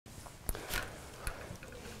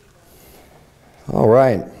All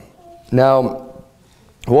right. Now,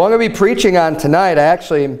 what I'm going to be preaching on tonight,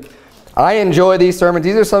 I enjoy these sermons.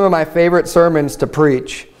 These are some of my favorite sermons to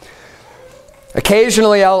preach.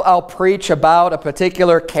 Occasionally, I'll preach about a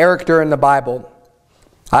particular character in the Bible.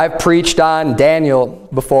 I've preached on Daniel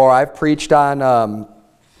before. I've preached on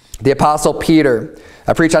the Apostle Peter.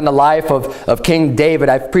 I preached on the life of King David.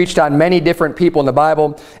 I've preached on many different people in the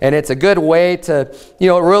Bible, and it's a good way to,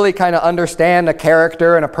 really kind of understand a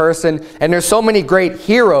character and a person. And there's so many great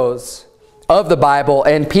heroes of the Bible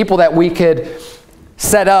and people that we could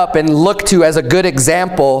set up and look to as a good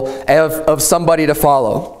example of somebody to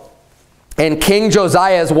follow. And King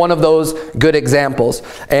Josiah is one of those good examples.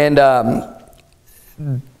 And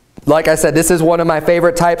like I said, this is one of my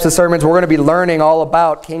favorite types of sermons. We're going to be learning all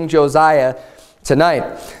about King Josiah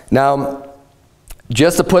tonight. Now,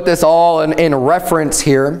 just to put this all in reference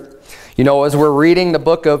here, as we're reading the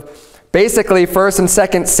book of basically 1st and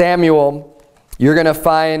 2nd Samuel, you're going to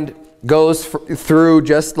find goes through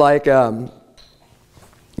just like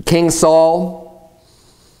King Saul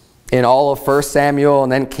in all of 1 Samuel,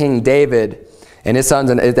 and then King David and his sons,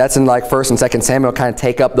 and that's in like 1st and 2nd Samuel, kind of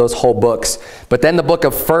take up those whole books. But then the book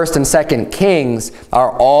of 1st and 2nd Kings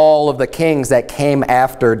are all of the kings that came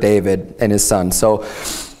after David and his sons. So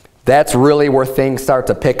that's really where things start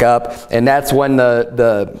to pick up, and that's when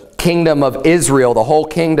the kingdom of Israel, the whole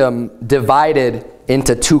kingdom, divided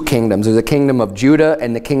into two kingdoms. There's a kingdom of Judah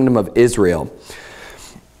and the kingdom of Israel.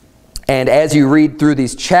 And as you read through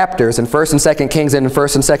these chapters in 1st and 2nd Kings and in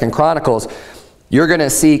 1st and 2nd Chronicles, you're going to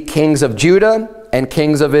see kings of Judah and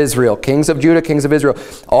kings of Israel. Kings of Judah, kings of Israel,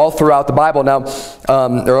 all throughout the Bible now,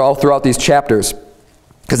 or all throughout these chapters,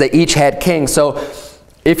 because they each had kings. So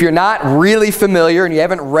if you're not really familiar and you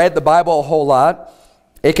haven't read the Bible a whole lot,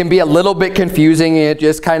 it can be a little bit confusing. It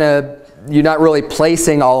just kind of, you're not really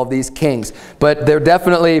placing all of these kings. But they're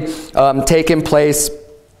definitely taking place.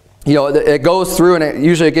 It goes through, and it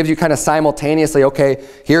usually gives you kind of simultaneously, okay,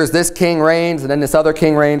 here's this king reigns, and then this other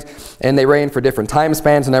king reigns, and they reign for different time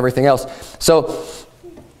spans and everything else. So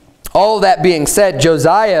all of that being said,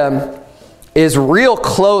 Josiah is real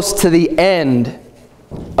close to the end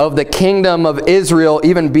of the kingdom of Israel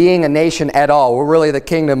even being a nation at all. We're really the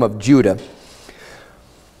kingdom of Judah.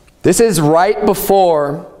 This is right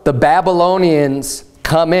before the Babylonians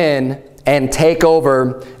come in and take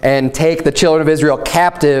over and take the children of Israel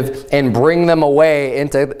captive and bring them away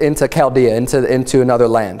into Chaldea, into another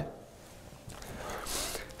land.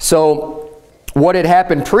 So what had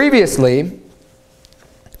happened previously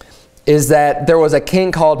is that there was a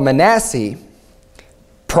king called Manasseh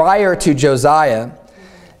prior to Josiah,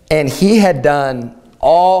 and he had done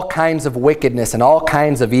all kinds of wickedness and all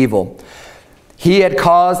kinds of evil. He had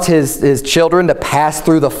caused his children to pass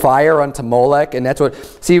through the fire unto Molech. And that's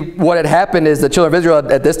what had happened is the children of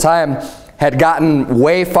Israel at this time had gotten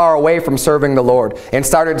way far away from serving the Lord and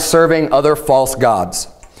started serving other false gods.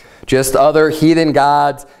 Just other heathen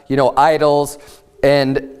gods, idols.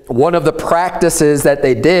 And one of the practices that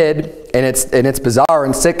they did, and it's bizarre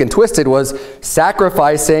and sick and twisted, was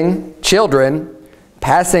sacrificing children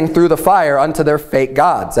passing through the fire unto their fake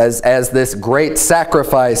gods as this great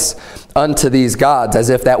sacrifice unto these gods, as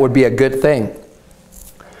if that would be a good thing.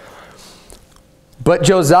 But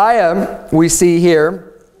Josiah, we see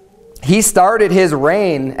here, he started his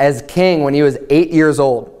reign as king when he was 8 years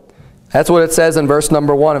old. That's what it says in verse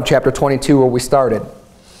number 1 of chapter 22 where we started.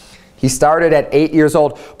 He started at 8 years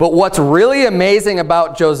old. But what's really amazing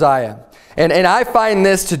about Josiah, and I find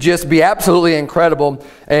this to just be absolutely incredible,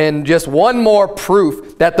 and just one more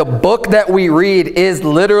proof that the book that we read is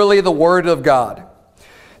literally the Word of God.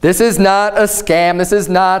 This is not a scam. This is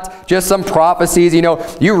not just some prophecies.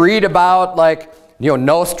 You read about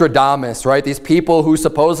Nostradamus, right? These people who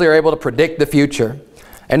supposedly are able to predict the future.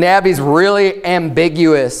 And they have these really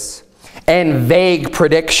ambiguous and vague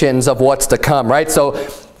predictions of what's to come, right? So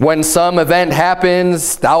when some event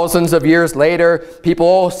happens thousands of years later,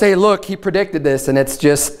 people say, look, he predicted this. And it's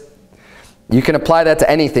just, you can apply that to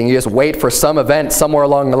anything. You just wait for some event somewhere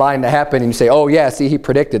along the line to happen and you say, oh yeah, see, he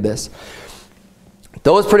predicted this.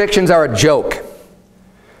 Those predictions are a joke.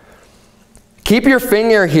 Keep your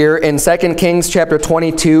finger here in 2 Kings chapter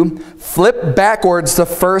 22. Flip backwards to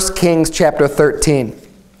 1 Kings chapter 13.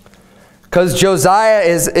 Because Josiah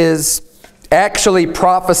is actually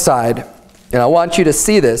prophesied. And I want you to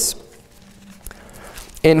see this.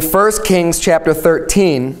 In 1 Kings chapter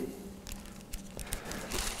 13,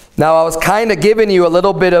 now I was kind of giving you a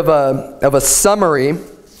little bit of a summary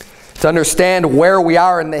to understand where we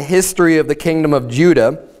are in the history of the kingdom of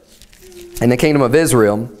Judah and the kingdom of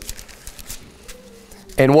Israel.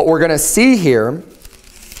 And what we're going to see here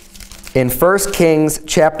in 1 Kings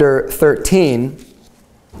chapter 13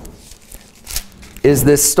 is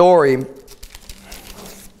this story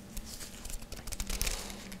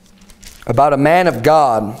about a man of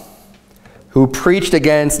God who preached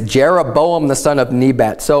against Jeroboam the son of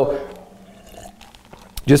Nebat. So,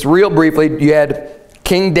 just real briefly, you had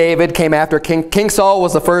King David came after King Saul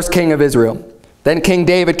was the first king of Israel. Then King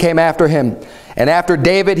David came after him. And after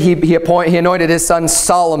David, he anointed his son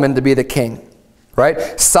Solomon to be the king.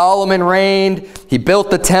 Right? Solomon reigned. He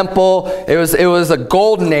built the temple. It was a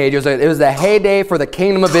golden age. It was the heyday for the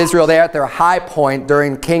kingdom of Israel. They were at their high point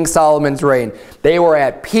during King Solomon's reign. They were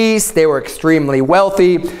at peace. They were extremely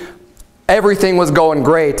wealthy. Everything was going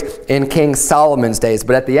great in King Solomon's days.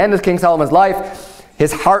 But at the end of King Solomon's life,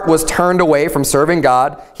 his heart was turned away from serving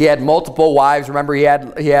God. He had multiple wives. Remember, he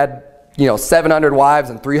had 700 wives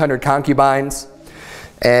and 300 concubines.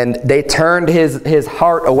 And they turned his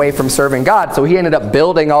heart away from serving God. So he ended up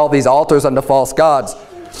building all these altars unto false gods.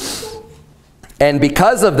 And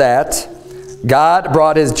because of that, God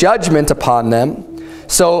brought his judgment upon them.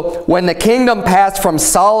 So when the kingdom passed from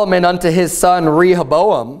Solomon unto his son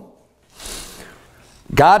Rehoboam,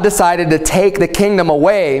 God decided to take the kingdom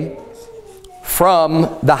away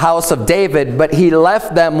from the house of David, but he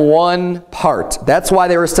left them one part. That's why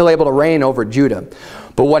they were still able to reign over Judah.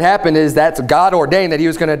 But what happened is that God ordained that he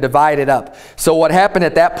was going to divide it up. So what happened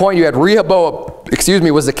at that point, you had Rehoboam,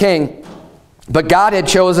 was the king, but God had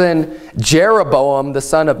chosen Jeroboam, the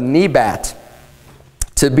son of Nebat,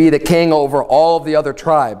 to be the king over all of the other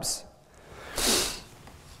tribes.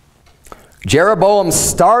 Jeroboam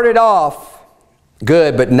started off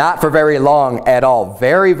good, but not for very long at all.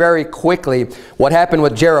 Very, very quickly, what happened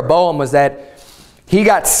with Jeroboam was that he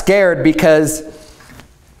got scared because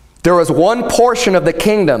there was one portion of the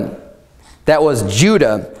kingdom that was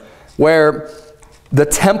Judah, where the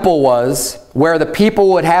temple was, where the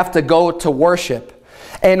people would have to go to worship.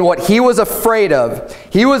 And what he was afraid of,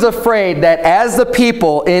 he was afraid that as the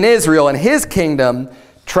people in Israel and his kingdom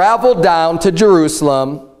traveled down to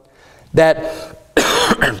Jerusalem, that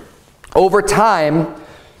over time,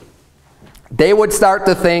 they would start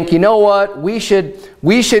to think, you know what, we should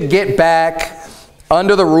get back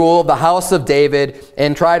under the rule of the house of David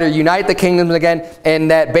and try to unite the kingdoms again, and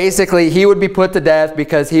that basically he would be put to death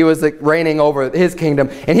because he was reigning over his kingdom.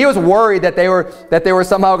 And he was worried that they were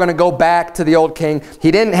somehow going to go back to the old king. He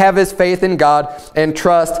didn't have his faith in God and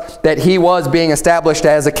trust that he was being established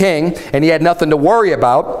as a king, and he had nothing to worry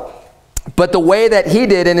about. But the way that he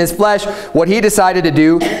did in his flesh, what he decided to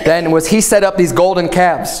do then was he set up these golden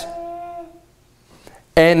calves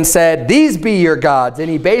and said, "These be your gods." And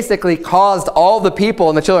he basically caused all the people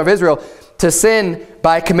and the children of Israel to sin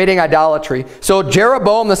by committing idolatry. So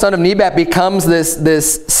Jeroboam, the son of Nebat, becomes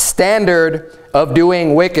this standard of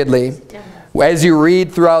doing wickedly. As you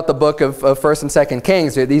read throughout the book of 1st and 2nd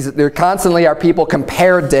Kings, there constantly are people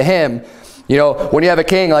compared to him. You know, when you have a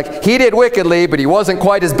king, like, he did wickedly, but he wasn't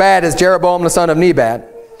quite as bad as Jeroboam, the son of Nebat.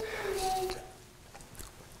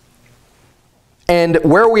 And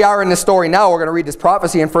where we are in this story now, we're going to read this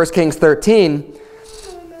prophecy in 1 Kings 13,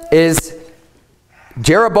 is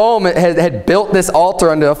Jeroboam had built this altar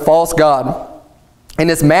unto a false god. And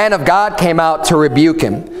this man of God came out to rebuke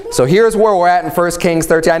him. So here's where we're at in 1 Kings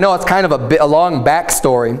 13. I know it's kind of a long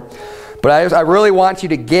backstory, but I really want you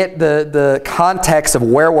to get the context of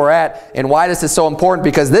where we're at and why this is so important,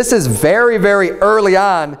 because this is very, very early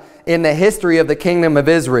on in the history of the kingdom of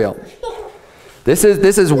Israel. This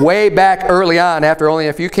is way back early on, after only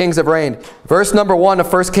a few kings have reigned. Verse number 1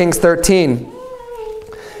 of 1 Kings 13.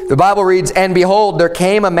 The Bible reads, "And behold, there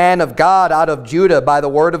came a man of God out of Judah by the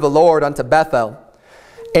word of the Lord unto Bethel.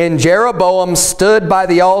 And Jeroboam stood by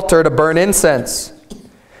the altar to burn incense.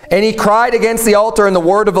 And he cried against the altar in the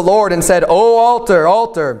word of the Lord and said, O altar,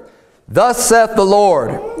 altar, thus saith the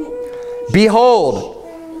Lord, Behold,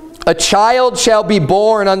 a child shall be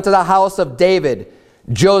born unto the house of David,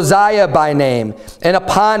 Josiah by name, and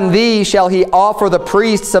upon thee shall he offer the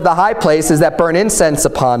priests of the high places that burn incense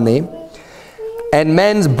upon thee, and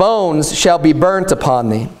men's bones shall be burnt upon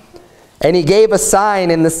thee. And he gave a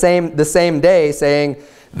sign in the same day, saying,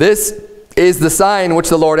 This is the sign which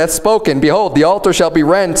the Lord hath spoken. Behold, the altar shall be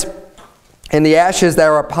rent, and the ashes that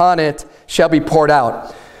are upon it shall be poured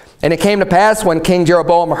out. And it came to pass, when King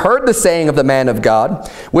Jeroboam heard the saying of the man of God,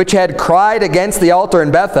 which had cried against the altar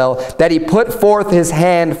in Bethel, that he put forth his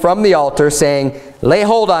hand from the altar, saying, Lay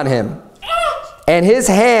hold on him. And his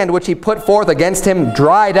hand which he put forth against him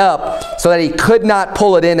dried up, so that he could not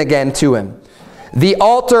pull it in again to him. The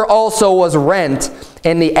altar also was rent,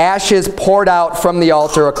 and the ashes poured out from the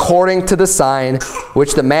altar, according to the sign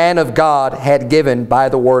which the man of God had given by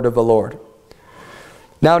the word of the Lord.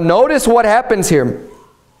 Now notice what happens here.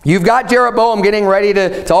 You've got Jeroboam getting ready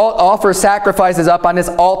to offer sacrifices up on this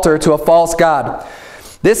altar to a false god.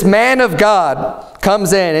 This man of God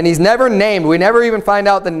comes in, and he's never named. We never even find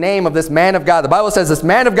out the name of this man of God. The Bible says this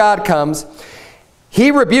man of God comes.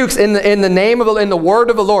 He rebukes in the word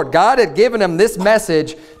of the Lord. God had given him this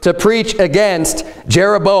message to preach against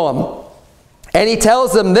Jeroboam. And he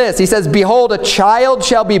tells them this. He says, behold, a child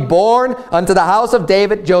shall be born unto the house of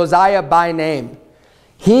David, Josiah by name.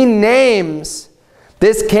 He names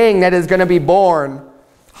this king that is going to be born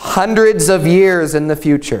hundreds of years in the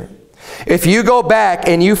future. If you go back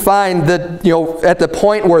and you find that, at the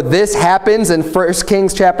point where this happens in 1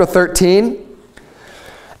 Kings chapter 13,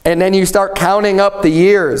 and then you start counting up the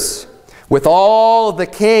years with all the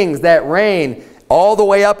kings that reign all the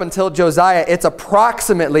way up until Josiah, it's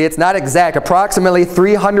approximately, it's not exact, approximately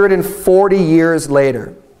 340 years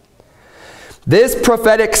later. This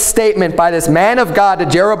prophetic statement by this man of God to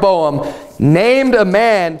Jeroboam named a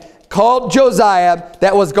man called Josiah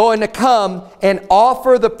that was going to come and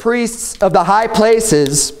offer the priests of the high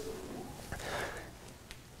places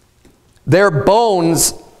their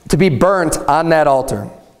bones to be burnt on that altar.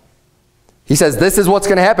 He says, this is what's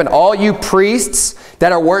going to happen. All you priests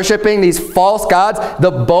that are worshiping these false gods,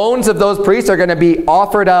 the bones of those priests are going to be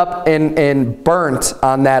offered up and burnt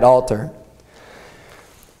on that altar.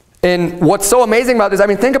 And what's so amazing about this, I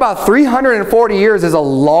mean, think about 340 years is a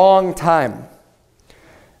long time.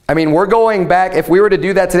 I mean, we're going back, if we were to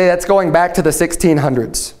do that today, that's going back to the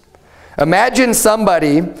 1600s. Imagine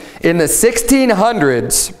somebody in the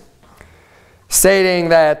 1600s saying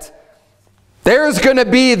that there's going to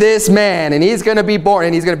be this man, and he's going to be born,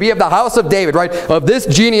 and he's going to be of the house of David, right? Of this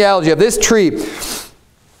genealogy, of this tree.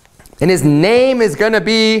 And his name is going to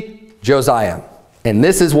be Josiah. And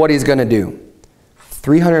this is what he's going to do.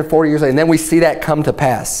 340 years later. And then we see that come to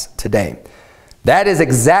pass today. That is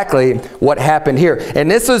exactly what happened here. And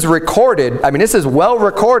this is recorded, I mean, this is well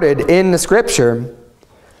recorded in the scripture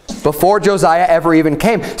before Josiah ever even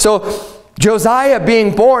came. So Josiah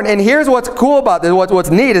being born, and here's what's cool about this, what's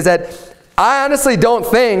neat is that I honestly don't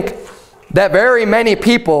think that very many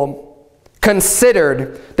people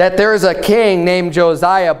considered that there's a king named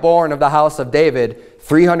Josiah born of the house of David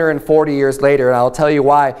 340 years later. And I'll tell you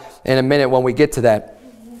why in a minute when we get to that.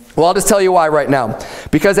 Well, I'll just tell you why right now.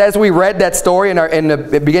 Because as we read that story in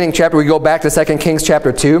the beginning chapter, we go back to 2 Kings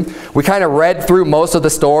chapter 2. We kind of read through most of the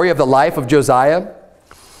story of the life of Josiah.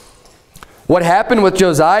 What happened with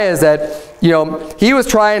Josiah is that, he was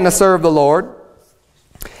trying to serve the Lord.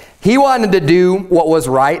 He wanted to do what was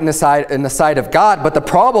right in the sight of God, but the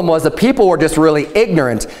problem was the people were just really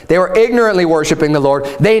ignorant. They were ignorantly worshiping the Lord.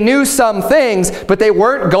 They knew some things, but they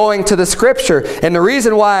weren't going to the scripture. And the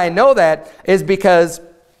reason why I know that is because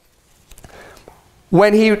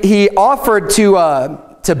when he offered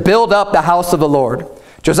to build up the house of the Lord,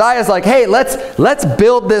 Josiah's like, hey, let's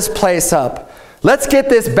build this place up. Let's get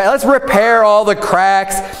this let's repair all the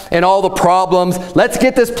cracks and all the problems. Let's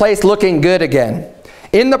get this place looking good again.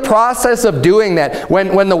 In the process of doing that,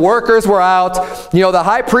 when the workers were out, the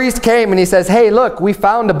high priest came and he says, hey, look, we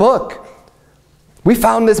found a book. We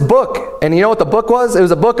found this book. And you know what the book was? It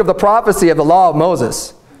was a book of the prophecy of the law of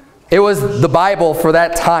Moses. It was the Bible for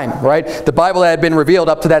that time, right? The Bible that had been revealed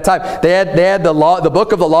up to that time. They had the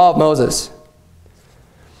book of the law of Moses,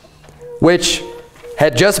 which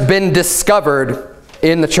had just been discovered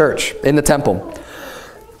in the church, in the temple.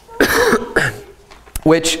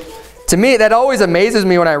 Which, to me, that always amazes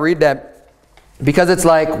me when I read that, because it's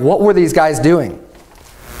like, what were these guys doing?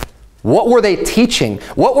 What were they teaching?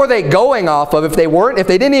 What were they going off of if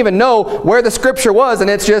they didn't even know where the scripture was, and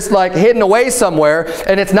it's just like hidden away somewhere,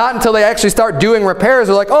 and it's not until they actually start doing repairs,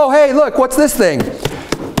 they're like, oh, hey, look, what's this thing?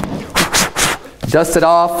 Dust it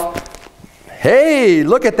off. Hey,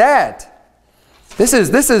 look at that. This is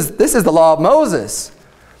the law of Moses.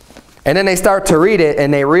 And then they start to read it,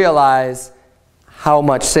 and they realize how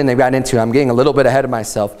much sin they've gotten into. I'm getting a little bit ahead of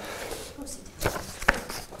myself.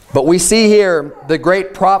 But we see here the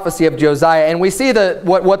great prophecy of Josiah, and we see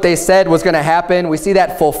what they said was going to happen. We see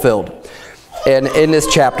that fulfilled in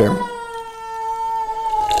this chapter.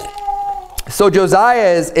 So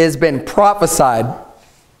Josiah has been prophesied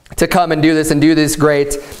to come and do this and do these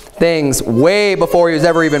great things way before he was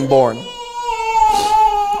ever even born.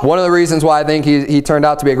 One of the reasons why I think he turned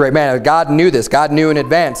out to be a great man, God knew this. God knew in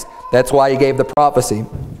advance. That's why he gave the prophecy.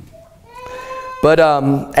 But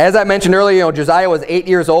as I mentioned earlier, Josiah was 8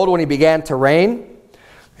 years old when he began to reign.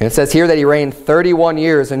 And it says here that he reigned 31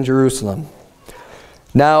 years in Jerusalem.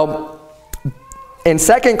 Now, in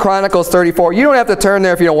 2 Chronicles 34, you don't have to turn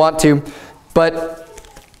there if you don't want to, but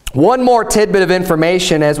One more tidbit of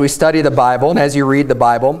information as we study the Bible and as you read the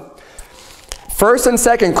Bible. 1st and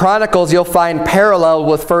 2nd Chronicles you'll find parallel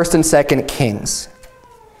with 1st and 2nd Kings.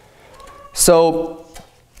 So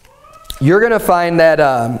you're going to find that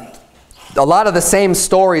a lot of the same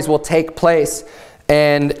stories will take place,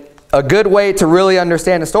 and a good way to really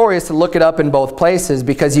understand a story is to look it up in both places,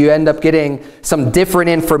 because you end up getting some different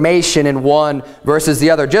information in one versus the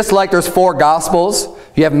other. Just like there's 4 Gospels.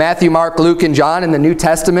 You have Matthew, Mark, Luke, and John in the New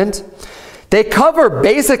Testament. They cover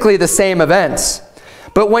basically the same events.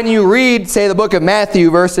 But when you read, say, the book of Matthew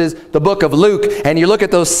versus the book of Luke, and you look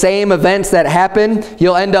at those same events that happen,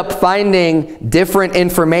 you'll end up finding different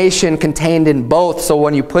information contained in both. So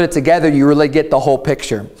when you put it together, you really get the whole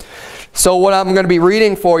picture. So what I'm going to be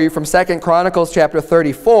reading for you from 2nd Chronicles chapter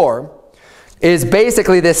 34 is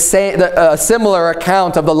basically this similar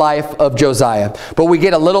account of the life of Josiah. But we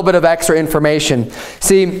get a little bit of extra information.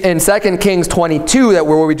 See, in 2 Kings 22, that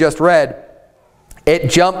where we just read,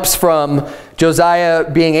 it jumps from Josiah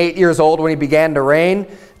being 8 years old when he began to reign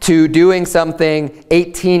to doing something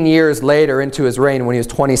 18 years later into his reign when he was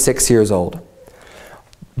 26 years old.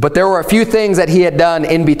 But there were a few things that he had done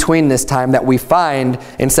in between this time that we find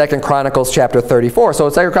in 2 Chronicles chapter 34. So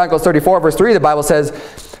in 2 Chronicles 34 verse 3, the Bible says,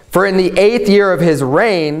 "For in the 8th year of his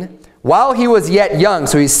reign, while he was yet young,"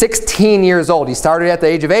 so he's 16 years old. He started at the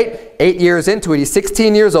age of 8 years into it. He's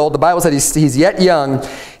 16 years old. The Bible said he's yet young.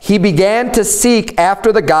 "He began to seek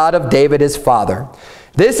after the God of David his father."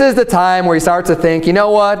 This is the time where he starts to think, you know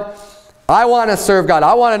what? I want to serve God.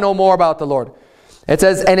 I want to know more about the Lord. It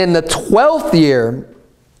says, "And in the 12th year,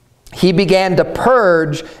 he began to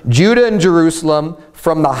purge Judah and Jerusalem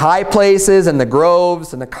from the high places and the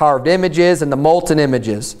groves and the carved images and the molten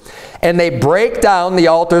images. And they break down the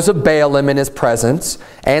altars of Baalim in his presence,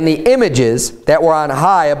 and the images that were on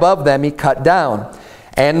high above them he cut down,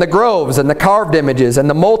 and the groves and the carved images and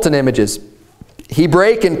the molten images he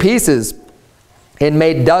brake in pieces, and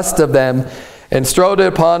made dust of them, and strode it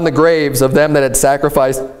upon the graves of them that had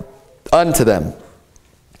sacrificed unto them.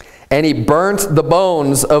 And he burnt the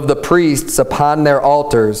bones of the priests upon their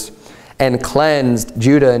altars, and cleansed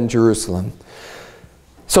Judah and Jerusalem."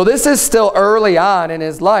 So this is still early on in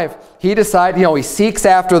his life. He decided, he seeks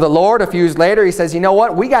after the Lord. A few years later, he says, you know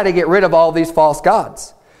what? We got to get rid of all these false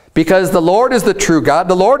gods, because the Lord is the true God.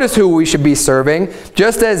 The Lord is who we should be serving,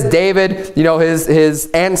 just as David, his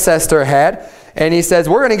ancestor had. And he says,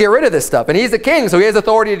 we're going to get rid of this stuff. And he's the king, so he has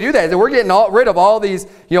authority to do that. So we're getting rid of all these,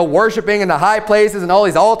 worshiping in the high places and all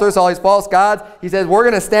these altars, all these false gods. He says, we're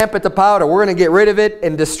going to stamp it to powder. We're going to get rid of it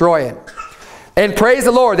and destroy it. And praise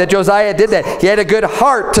the Lord that Josiah did that. He had a good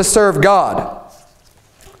heart to serve God.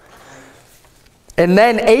 And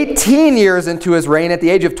then 18 years into his reign, at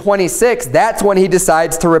the age of 26, that's when he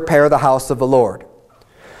decides to repair the house of the Lord.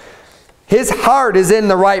 His heart is in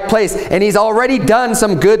the right place, and he's already done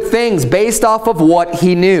some good things based off of what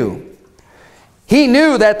he knew. He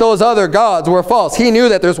knew that those other gods were false. He knew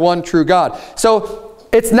that there's one true God. So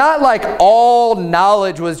it's not like all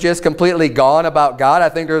knowledge was just completely gone about God. I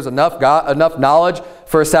think there's enough knowledge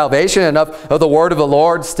for salvation, enough of the word of the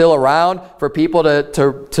Lord still around for people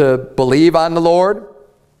to believe on the Lord.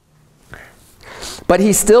 But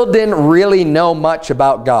he still didn't really know much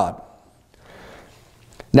about God.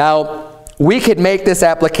 Now, we could make this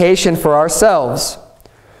application for ourselves.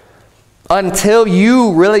 Until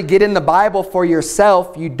you really get in the Bible for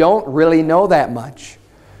yourself, you don't really know that much.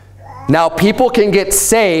 Now, people can get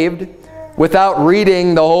saved without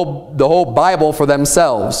reading the whole Bible for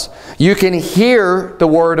themselves. You can hear the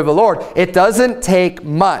word of the Lord. It doesn't take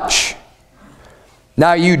much.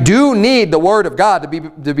 Now, you do need the word of God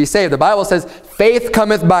to be saved. The Bible says, faith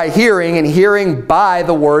cometh by hearing, and hearing by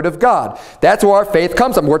the word of God. That's where our faith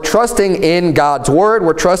comes from. We're trusting in God's word.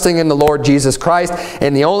 We're trusting in the Lord Jesus Christ.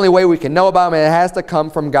 And the only way we can know about him, it has to come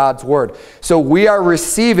from God's word. So we are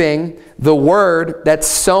receiving the word that's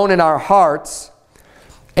sown in our hearts,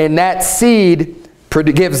 and that seed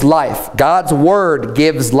gives life. God's word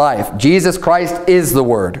gives life. Jesus Christ is the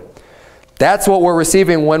word. That's what we're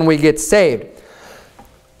receiving when we get saved.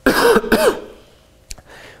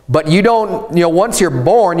 But you don't, once you're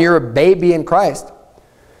born, you're a baby in Christ.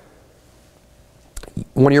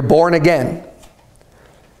 When you're born again,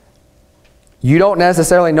 you don't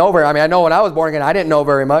necessarily know I know when I was born again, I didn't know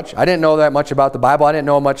very much. I didn't know that much about the Bible. I didn't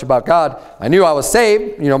know much about God. I knew I was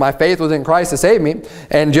saved. My faith was in Christ to save me.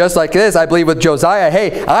 And just like this, I believe with Josiah,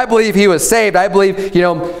 hey, I believe he was saved. I believe,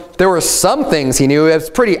 there were some things he knew. It was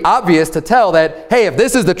pretty obvious to tell that, hey, if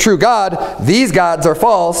this is the true God, these gods are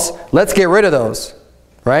false. Let's get rid of those,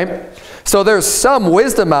 right? So there's some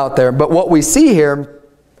wisdom out there, but what we see here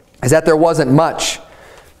is that there wasn't much.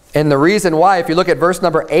 And the reason why, if you look at verse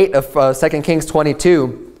number 8 of 2 Kings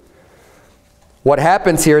 22, what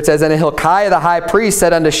happens here, it says, And Hilkiah the high priest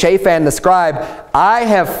said unto Shaphan the scribe, I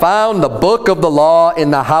have found the book of the law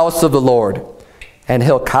in the house of the Lord. And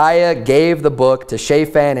Hilkiah gave the book to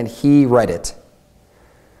Shaphan, and he read it.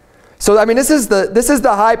 So, I mean, this is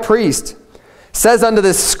the high priest says unto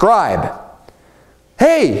this scribe,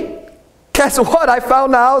 hey, guess what? I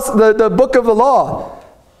found the book of the law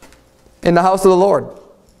in the house of the Lord.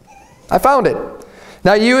 I found it.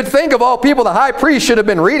 Now, you would think of all people, the high priest should have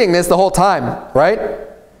been reading this the whole time, right?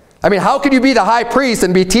 I mean, how could you be the high priest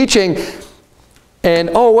and be teaching and,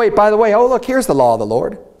 oh, wait, by the way, oh, look, here's the law of the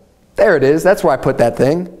Lord. There it is. That's where I put that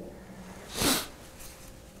thing.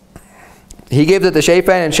 He gives it to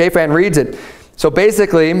Shaphan, and Shaphan reads it. So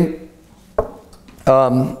basically,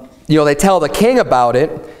 they tell the king about it,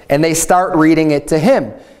 and they start reading it to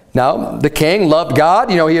him. Now, the king loved God.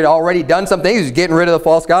 He had already done some things. He was getting rid of the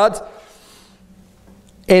false gods.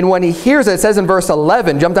 And when he hears it, it says in verse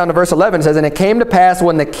 11, jump down to verse 11, it says, And it came to pass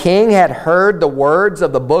when the king had heard the words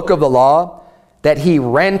of the book of the law, that he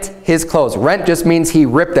rent his clothes. Rent just means he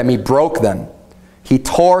ripped them. He broke them. He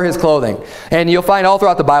tore his clothing. And you'll find all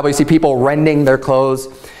throughout the Bible, you see people rending their clothes.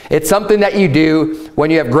 It's something that you do when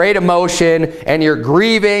you have great emotion and you're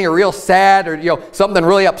grieving or real sad or something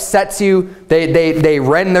really upsets you. They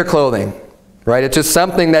rend their clothing, right? It's just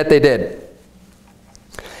something that they did.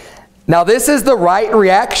 Now, this is the right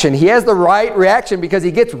reaction. He has the right reaction because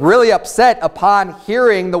he gets really upset upon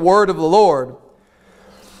hearing the word of the Lord.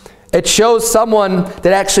 It shows someone that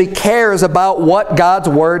actually cares about what God's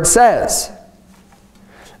word says.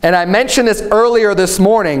 And I mentioned this earlier this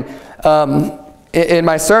morning in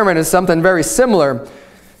my sermon. Is something very similar.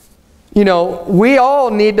 We all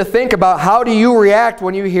need to think about, how do you react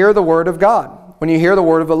when you hear the word of God, when you hear the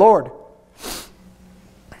word of the Lord?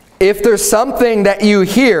 If there's something that you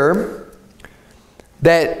hear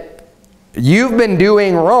that you've been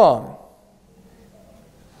doing wrong,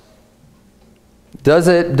 does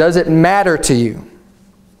it matter to you?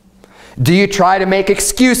 Do you try to make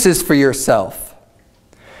excuses for yourself?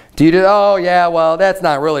 Do you oh yeah, well, that's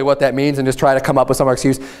not really what that means, and just try to come up with some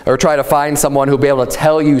excuse, or try to find someone who'll be able to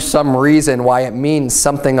tell you some reason why it means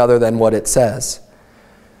something other than what it says?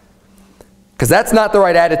 Because that's not the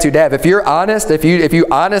right attitude to have. If you're honest, if you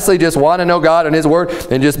honestly just want to know God and His Word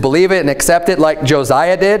and just believe it and accept it like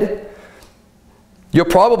Josiah did, you'll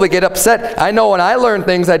probably get upset. I know when I learned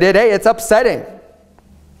things I did, hey, it's upsetting.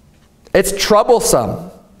 It's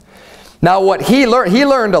troublesome. Now what he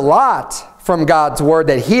learned a lot from God's Word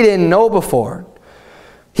that he didn't know before.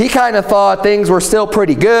 He kind of thought things were still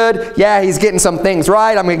pretty good. Yeah, he's getting some things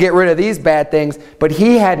right. I'm going to get rid of these bad things. But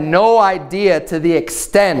he had no idea to the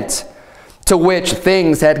extent to which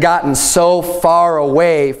things had gotten so far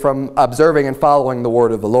away from observing and following the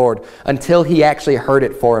word of the Lord until he actually heard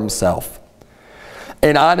it for himself.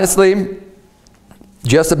 And honestly,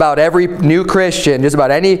 just about every new Christian, just about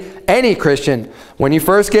any Christian, when you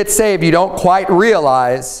first get saved, you don't quite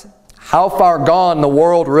realize how far gone the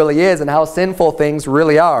world really is and how sinful things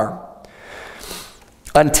really are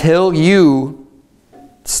until you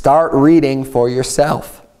start reading for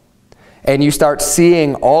yourself. And you start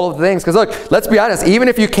seeing all of the things. Because look, let's be honest, even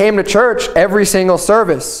if you came to church every single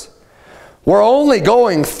service, we're only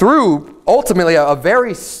going through, ultimately, a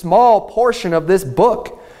very small portion of this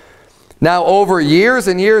book. Now, over years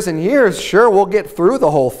and years and years, sure, we'll get through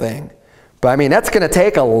the whole thing. But I mean, that's going to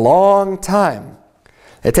take a long time.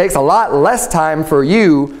 It takes a lot less time for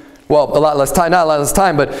you, well, a lot less time, not a lot less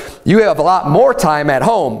time, but you have a lot more time at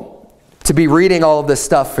home to be reading all of this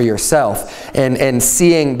stuff for yourself and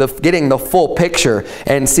seeing getting the full picture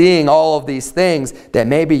and seeing all of these things that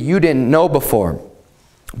maybe you didn't know before.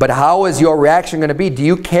 But how is your reaction going to be? Do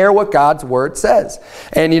you care what God's Word says?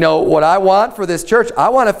 And what I want for this church, I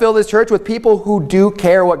want to fill this church with people who do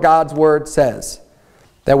care what God's Word says.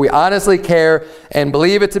 That we honestly care and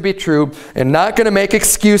believe it to be true and not going to make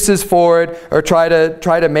excuses for it or try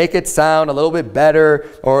to make it sound a little bit better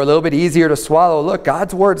or a little bit easier to swallow. Look,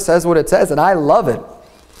 God's Word says what it says, and I love it.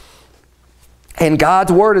 And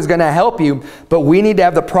God's Word is going to help you, but we need to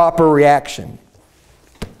have the proper reaction.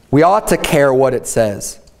 We ought to care what it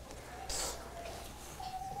says.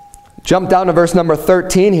 Jump down to verse number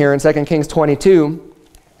 13 here in 2 Kings 22.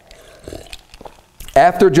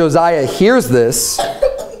 After Josiah hears this,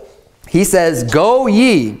 he says, Go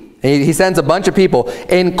ye. He sends a bunch of people.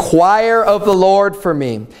 Inquire of the Lord for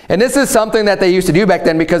me. And this is something that they used to do back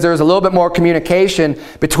then because there was a little bit more communication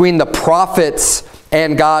between the prophets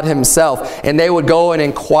and God Himself. And they would go and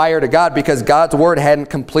inquire to God because God's Word hadn't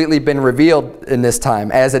completely been revealed in this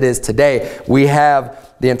time as it is today. We have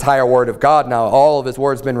the entire word of God now. All of his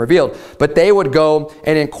words been revealed. But they would go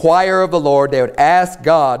and inquire of the Lord. They would ask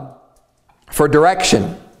God for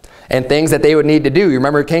direction and things that they would need to do. You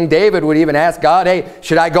remember King David would even ask God, hey,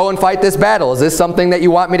 should I go and fight this battle? Is this something that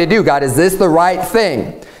you want me to do? God, is this the right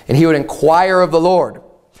thing? And he would inquire of the Lord.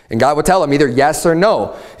 And God would tell him either yes or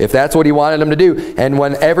no, if that's what he wanted him to do. And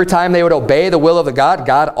every time they would obey the will of the God,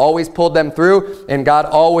 God always pulled them through, and God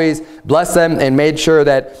always blessed them and made sure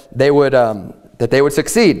that they would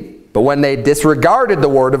succeed. But when they disregarded the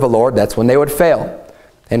word of the Lord, that's when they would fail,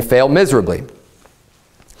 and fail miserably.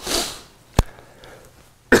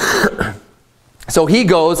 So he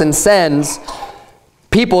goes and sends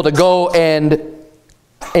people to go and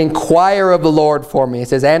inquire of the Lord for me. It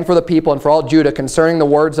says, and for the people and for all Judah concerning the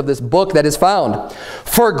words of this book that is found.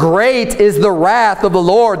 For great is the wrath of the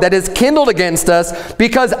Lord that is kindled against us,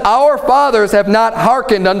 because our fathers have not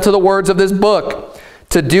hearkened unto the words of this book,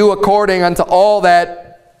 to do according unto all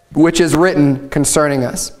that which is written concerning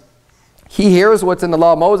us. He hears what's in the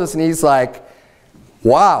law of Moses, and he's like,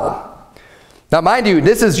 wow. Now mind you,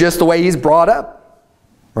 this is just the way he's brought up,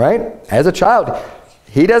 right? As a child.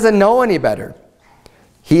 He doesn't know any better.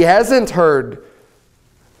 He hasn't heard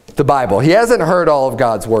the Bible. He hasn't heard all of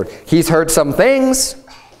God's word. He's heard some things.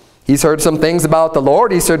 He's heard some things about the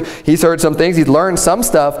Lord. He's heard some things. He's learned some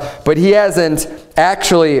stuff, but he hasn't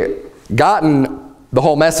actually gotten the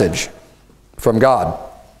whole message from God.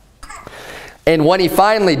 And when he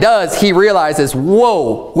finally does, he realizes,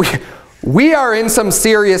 whoa, we are in some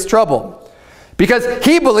serious trouble. Because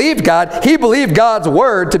he believed God, he believed God's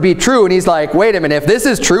word to be true, and he's like, wait a minute, if this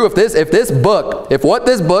is true, if what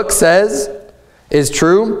this book says is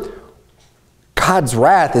true, God's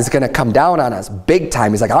wrath is going to come down on us big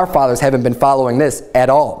time. He's like, our fathers haven't been following this at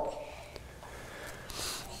all.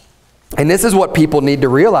 And this is what people need to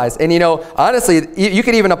realize. And you know, honestly, you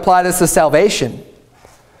could even apply this to salvation.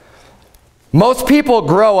 Most people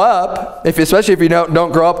grow up, especially if you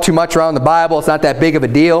don't grow up too much around the Bible, it's not that big of a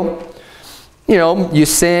deal. You know, you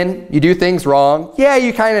sin, you do things wrong. Yeah,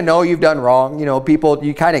 you kind of know you've done wrong. You know, people,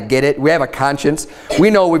 you kind of get it. We have a conscience. We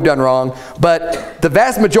know we've done wrong. But the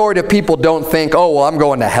vast majority of people don't think, oh, well, I'm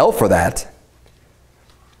going to hell for that.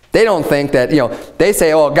 They don't think that, you know, they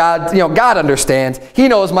say, oh, God, you know, God understands. He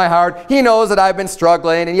knows my heart. He knows that I've been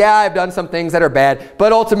struggling. And yeah, I've done some things that are bad.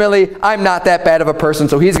 But ultimately, I'm not that bad of a person,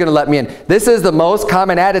 so he's going to let me in. This is the most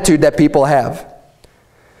common attitude that people have.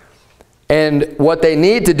 And what they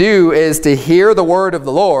need to do is to hear the word of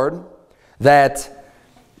the Lord that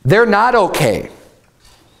they're not okay.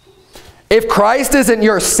 If Christ isn't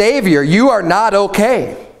your Savior, you are not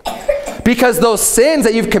okay. Because those sins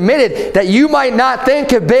that you've committed that you might not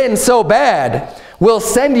think have been so bad will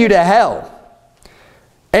send you to hell.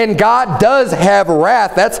 And God does have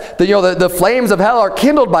wrath. That's the flames of hell are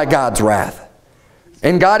kindled by God's wrath.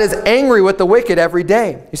 And God is angry with the wicked every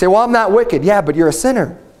day. You say, well, I'm not wicked. Yeah, but you're a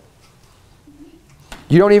sinner.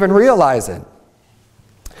 You don't even realize it.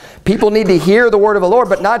 People need to hear the word of the Lord,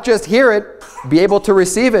 but not just hear it, be able to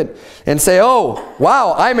receive it and say, oh,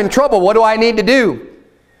 wow, I'm in trouble. What do I need to do?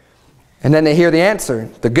 And then they hear the answer,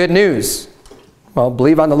 the good news. Well,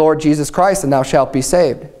 believe on the Lord Jesus Christ and thou shalt be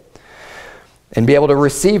saved. And be able to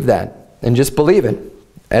receive that and just believe it,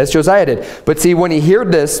 as Josiah did. But see, when he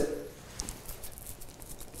heard this,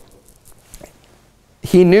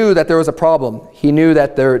 he knew that there was a problem. He knew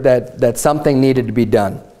that that something needed to be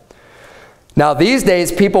done. Now these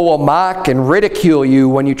days people will mock and ridicule you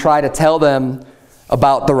when you try to tell them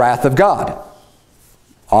about the wrath of God.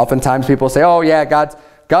 Oftentimes people say, oh yeah,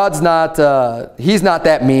 God's not, he's not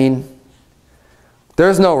that mean.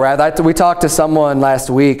 There's no wrath. We talked to someone last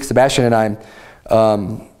week, Sebastian and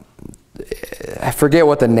I forget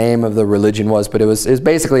what the name of the religion was, but it was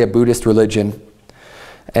basically a Buddhist religion.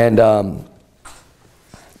 And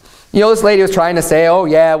you know, this lady was trying to say, oh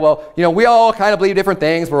yeah, well, you know, we all kind of believe different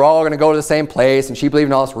things. We're all going to go to the same place. And she believed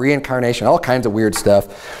in all this reincarnation, all kinds of weird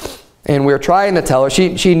stuff. And we were trying to tell her,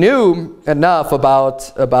 she knew enough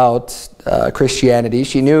about Christianity.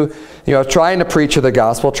 She knew, you know, trying to preach her the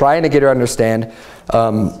gospel, trying to get her to understand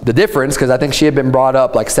the difference, because I think she had been brought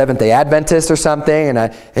up like Seventh-day Adventist or something,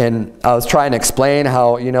 and I was trying to explain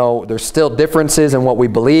how, you know, there's still differences in what we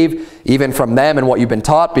believe, even from them and what you've been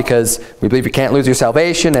taught, because we believe you can't lose your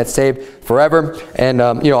salvation, that's saved forever, and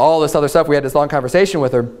you know, all this other stuff. We had this long conversation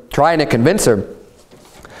with her, trying to convince her.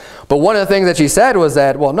 But one of the things that she said was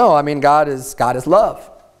that, well, no, I mean, God is love,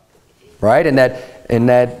 right? And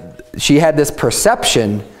that she had this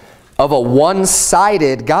perception of a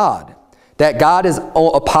one-sided God, that God is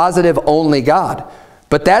a positive only God.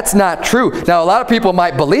 But that's not true. Now, a lot of people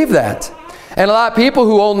might believe that. And a lot of people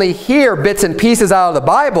who only hear bits and pieces out of the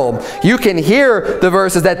Bible, you can hear the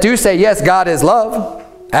verses that do say, yes, God is love.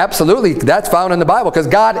 Absolutely, that's found in the Bible because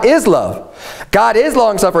God is love. God is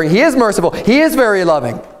long-suffering. He is merciful. He is very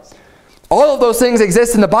loving. All of those things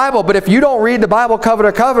exist in the Bible, but if you don't read the Bible cover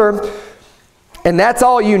to cover, and that's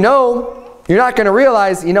all you know, you're not going to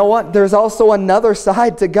realize, you know what, there's also another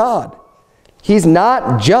side to God. He's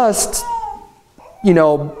not just, you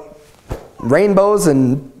know, rainbows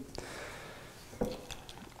and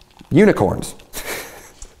unicorns.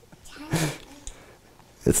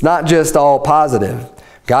 It's not just all positive.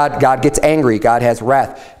 God gets angry. God has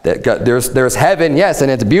wrath. There's heaven, yes, and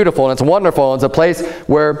it's beautiful and it's wonderful. It's a place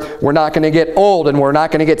where we're not going to get old and we're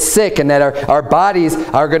not going to get sick, and that our bodies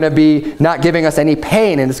are going to be not giving us any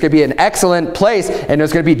pain, and it's going to be an excellent place, and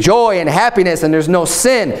there's going to be joy and happiness, and there's no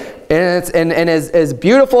sin. And as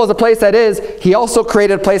beautiful as a place that is, he also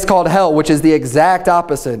created a place called hell, which is the exact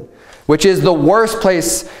opposite, which is the worst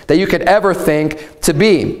place that you could ever think to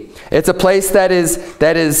be. It's a place that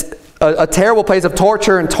is a terrible place of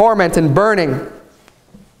torture and torment and burning.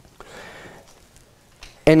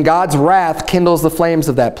 And God's wrath kindles the flames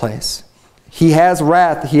of that place. He has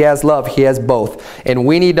wrath, he has love, he has both. And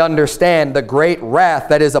we need to understand the great wrath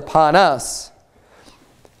that is upon us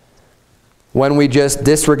when we just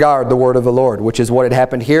disregard the word of the Lord, which is what had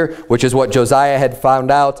happened here, which is what Josiah had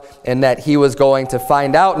found out, and that he was going to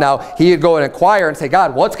find out now. He would go and inquire and say,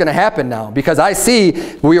 God, what's going to happen now? Because I see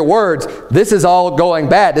your words, this is all going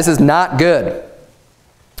bad. This is not good.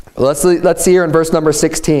 Let's see here in verse number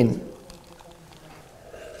 16.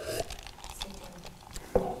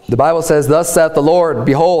 The Bible says, thus saith the Lord,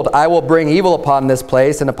 behold, I will bring evil upon this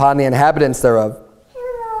place and upon the inhabitants thereof,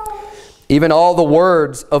 even all the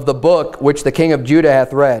words of the book which the king of Judah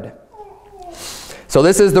hath read. So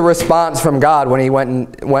this is the response from God when he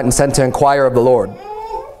went and sent to inquire of the Lord.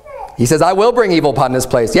 He says, I will bring evil upon this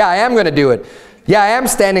place. Yeah, I am going to do it. Yeah, I am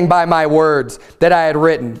standing by my words that I had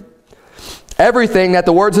written. Everything that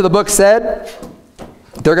the words of the book said,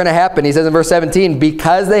 they're going to happen. He says in verse 17,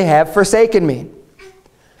 because they have forsaken me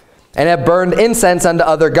and have burned incense unto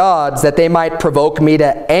other gods, that they might provoke me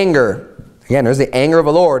to anger. Again, there's the anger of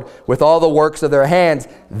the Lord with all the works of their hands.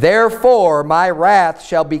 Therefore, my wrath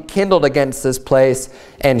shall be kindled against this place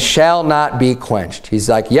and shall not be quenched. He's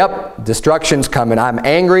like, yep, destruction's coming. I'm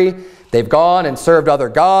angry. They've gone and served other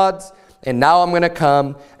gods, and now I'm going to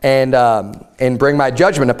come and bring my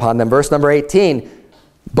judgment upon them. Verse number 18,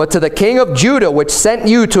 but to the king of Judah, which sent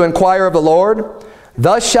you to inquire of the Lord,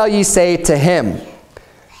 thus shall ye say to him,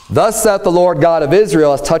 thus saith the Lord God of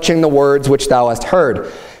Israel, as touching the words which thou hast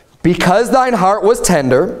heard. Because thine heart was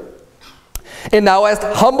tender, and thou hast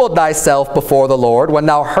humbled thyself before the Lord, when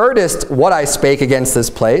thou heardest what I spake against this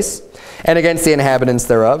place, and against the inhabitants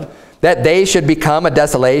thereof, that they should become a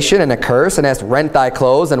desolation and a curse, and hast rent thy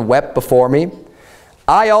clothes, and wept before me.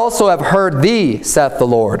 I also have heard thee, saith the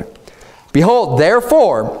Lord. Behold,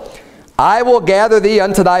 therefore, I will gather thee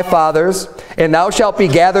unto thy fathers, and thou shalt be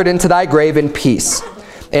gathered into thy grave in peace.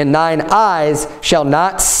 And thine eyes shall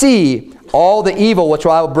not see all the evil which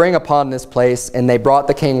I will bring upon this place. And they brought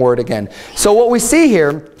the king word again. So what we see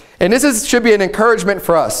here, and this should be an encouragement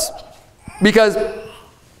for us, because,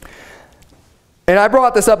 and I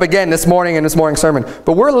brought this up again this morning in this morning's sermon,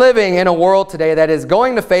 but we're living in a world today that is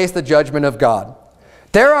going to face the judgment of God.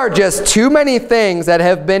 There are just too many things that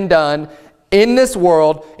have been done in this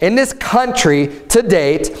world, in this country to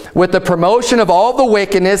date, with the promotion of all the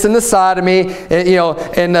wickedness and the sodomy, and, you know,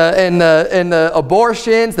 and the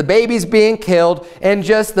abortions, the babies being killed, and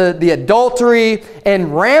just the adultery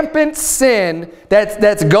and rampant sin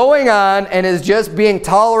that's going on and is just being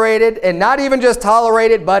tolerated, and not even just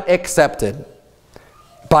tolerated, but accepted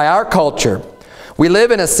by our culture. We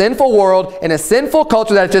live in a sinful world, in a sinful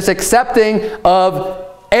culture that's just accepting of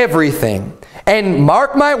everything. And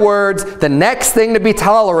mark my words, the next thing to be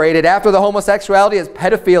tolerated after the homosexuality is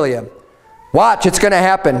pedophilia. Watch, it's going to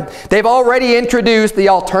happen. They've already introduced the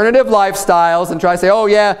alternative lifestyles and try to say, oh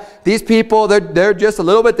yeah, these people, they're just a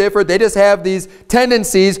little bit different. They just have these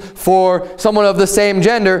tendencies for someone of the same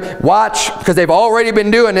gender. Watch, because they've already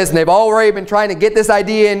been doing this, and they've already been trying to get this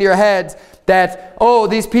idea into your heads that, oh,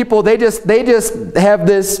 these people, they just have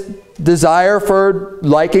this desire for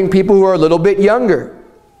liking people who are a little bit younger.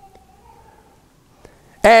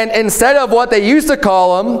 And instead of what they used to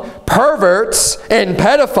call them, perverts and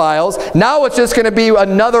pedophiles, now it's just going to be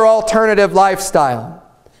another alternative lifestyle.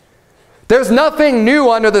 There's nothing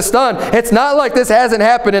new under the sun. It's not like this hasn't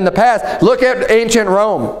happened in the past. Look at ancient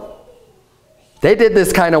Rome. They did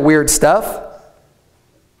this kind of weird stuff.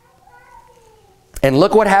 And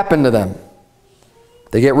look what happened to them.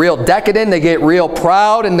 They get real decadent. They get real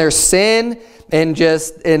proud in their sin and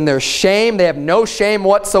just in their shame. They have no shame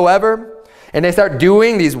whatsoever. And they start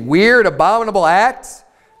doing these weird, abominable acts.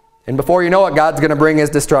 And before you know it, God's going to bring his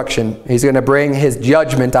destruction. He's going to bring his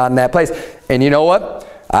judgment on that place. And you know what?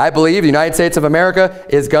 I believe the United States of America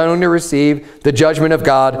is going to receive the judgment of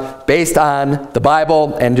God based on the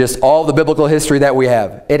Bible and just all the biblical history that we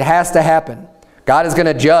have. It has to happen. God is going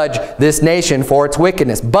to judge this nation for its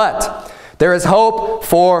wickedness. But there is hope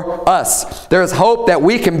for us. There is hope that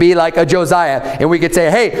we can be like a Josiah. And we could say,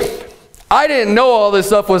 hey, I didn't know all this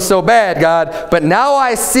stuff was so bad, God, but now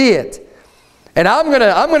I see it. And I'm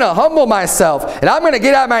gonna humble myself, and I'm gonna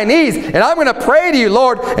get on my knees, and I'm gonna pray to you,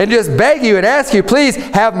 Lord, and just beg you and ask you, please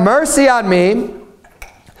have mercy on me.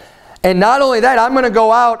 And not only that, I'm gonna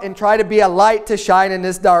go out and try to be a light to shine in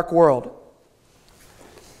this dark world.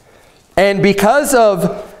 And because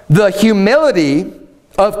of the humility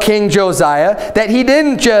of King Josiah, that he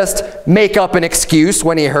didn't just make up an excuse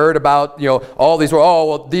when he heard about, you know, all these, oh,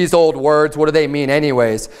 well, these old words, what do they mean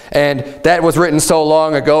anyways? And that was written so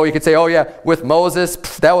long ago. You could say, oh yeah, with Moses,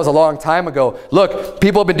 that was a long time ago. Look,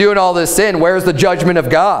 people have been doing all this sin. Where's the judgment of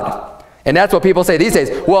God? And that's what people say these days.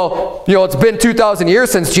 Well, you know, it's been 2,000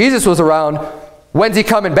 years since Jesus was around. When's he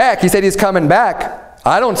coming back? He said he's coming back.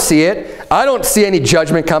 I don't see it. I don't see any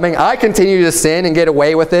judgment coming. I continue to sin and get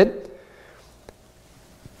away with it.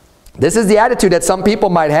 This is the attitude that some people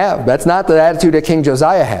might have. That's not the attitude that King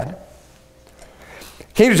Josiah had.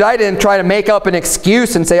 King Josiah didn't try to make up an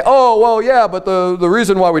excuse and say, oh, well, yeah, but the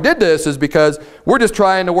reason why we did this is because we're just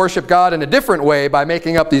trying to worship God in a different way by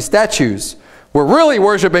making up these statues. We're really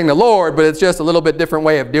worshiping the Lord, but it's just a little bit different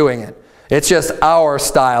way of doing it. It's just our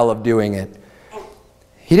style of doing it.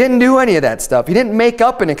 He didn't do any of that stuff. He didn't make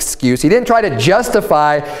up an excuse. He didn't try to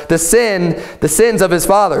justify the sins of his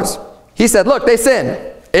fathers. He said, look, they sinned.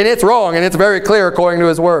 And it's wrong, and it's very clear according to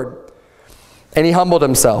his word. And he humbled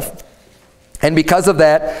himself. And because of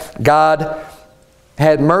that, God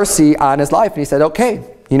had mercy on his life. And he said, okay,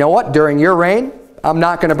 you know what? During your reign, I'm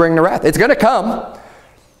not going to bring the wrath. It's going to come.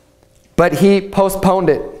 But he postponed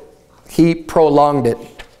it. He prolonged it.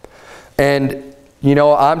 And you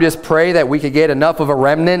know, I'm just praying that we could get enough of a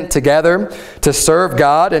remnant together to serve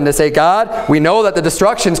God and to say, God, we know that the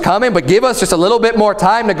destruction's coming, but give us just a little bit more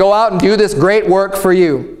time to go out and do this great work for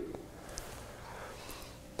you.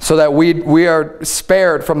 So that we are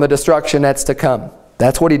spared from the destruction that's to come.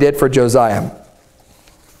 That's what he did for Josiah.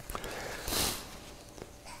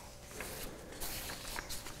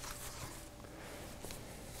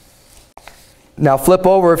 Now flip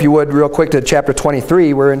over, if you would, real quick to chapter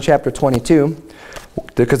 23. We're in chapter 22.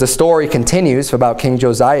 Because the story continues about King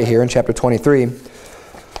Josiah here in chapter 23.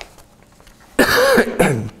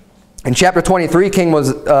 In chapter 23, King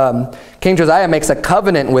Josiah makes a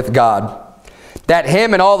covenant with God that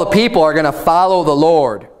him and all the people are going to follow the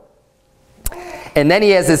Lord. And then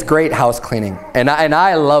he has this great house cleaning. And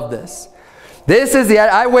I love this. This is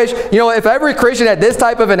I wish, you know, if every Christian had this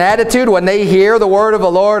type of an attitude when they hear the word of the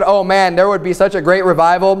Lord, oh man, there would be such a great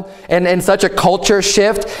revival and such a culture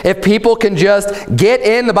shift. If people can just get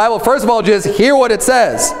in the Bible, first of all, just hear what it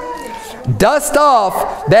says. Dust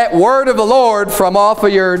off that word of the Lord from off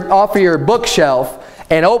of your bookshelf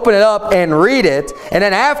and open it up and read it. And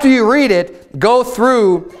then after you read it, go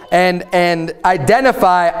through and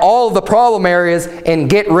identify all the problem areas and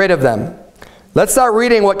get rid of them. Let's start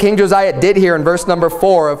reading what King Josiah did here in verse number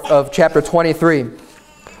 4 of chapter 23.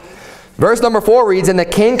 Verse number 4 reads, and the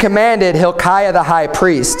king commanded Hilkiah the high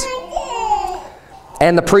priest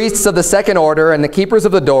and the priests of the second order and the keepers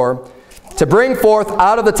of the door to bring forth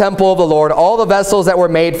out of the temple of the Lord all the vessels that were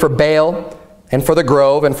made for Baal and for the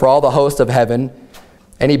grove and for all the host of heaven.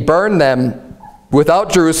 And he burned them without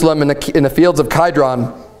Jerusalem in the fields of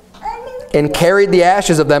Kidron and carried the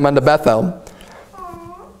ashes of them unto Bethel.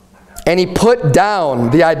 And he put down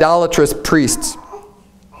the idolatrous priests,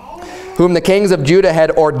 whom the kings of Judah had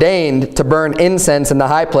ordained to burn incense in the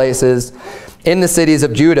high places in the cities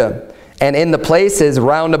of Judah, and in the places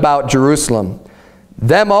round about Jerusalem.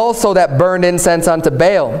 Them also that burned incense unto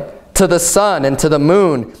Baal, to the sun, and to the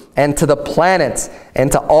moon, and to the planets,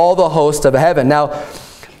 and to all the host of heaven. Now,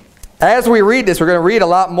 as we read this, we're going to read a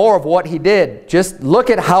lot more of what he did. Just look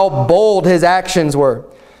at how bold his actions were.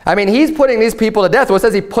 I mean, he's putting these people to death. What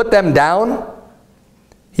says he put them down?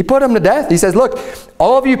 He put them to death. He says, look,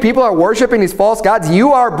 all of you people are worshiping these false gods.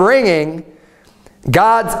 You are bringing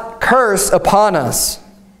God's curse upon us.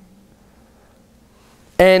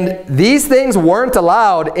 And these things weren't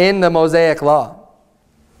allowed in the Mosaic law.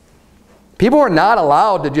 People were not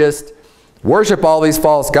allowed to just worship all these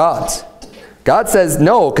false gods. God says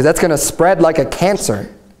no, because that's going to spread like a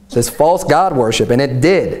cancer. this false God worship, and it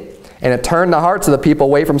did. And it turned the hearts of the people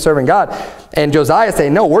away from serving God. And Josiah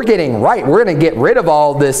saying, no, we're getting right. We're going to get rid of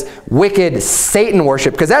all this wicked Satan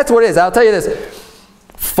worship. Because that's what it is. I'll tell you this.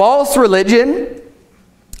 False religion,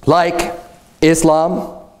 like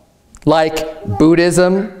Islam, like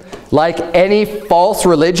Buddhism, like any false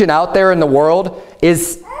religion out there in the world,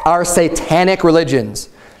 are satanic religions.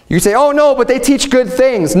 You say, oh no, but they teach good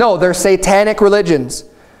things. No, they're satanic religions.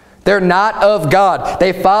 They're not of God.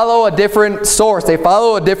 They follow a different source. They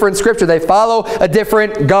follow a different scripture. They follow a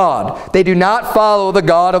different God. They do not follow the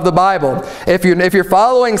God of the Bible. If you're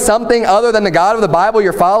following something other than the God of the Bible,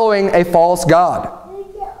 you're following a false God.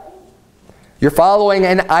 You're following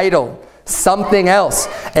an idol, something else,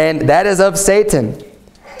 and that is of Satan.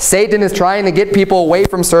 Satan is trying to get people away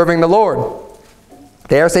from serving the Lord.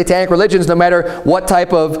 They are satanic religions no matter what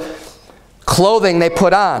type of clothing they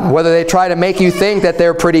put on, whether they try to make you think that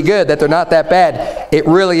they're pretty good, that they're not that bad. It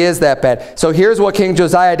really is that bad. So here's what King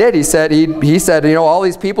Josiah did. He said, you know, all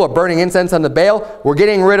these people are burning incense unto Baal. We're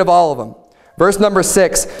getting rid of all of them. Verse number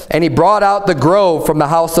 6, and he brought out the grove from the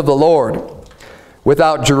house of the Lord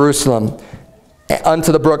without Jerusalem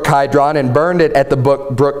unto the brook Kidron, and burned it at the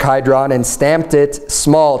brook Kidron, and stamped it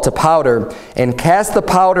small to powder, and cast the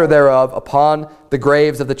powder thereof upon the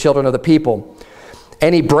graves of the children of the people.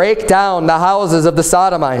 And he brake down the houses of the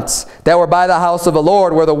Sodomites that were by the house of the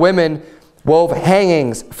Lord, where the women wove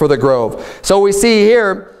hangings for the grove. So we see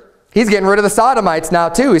here, he's getting rid of the Sodomites now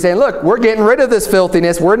too. He's saying, look, we're getting rid of this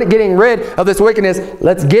filthiness. We're getting rid of this wickedness.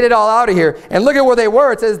 Let's get it all out of here. And look at where they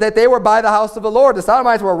were. It says that they were by the house of the Lord. The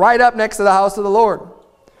Sodomites were right up next to the house of the Lord.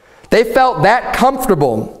 They felt that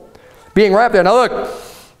comfortable being right up there. Now look,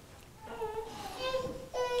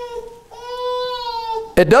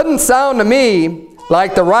 it doesn't sound to me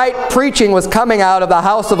like the right preaching was coming out of the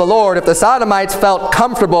house of the Lord if the Sodomites felt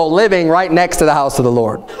comfortable living right next to the house of the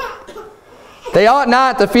Lord. They ought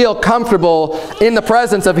not to feel comfortable in the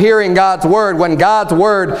presence of hearing God's word when God's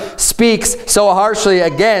word speaks so harshly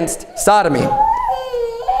against sodomy.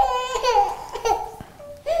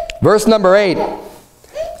 Verse number 8,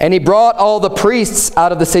 and he brought all the priests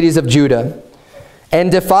out of the cities of Judah, and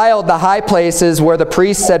defiled the high places where the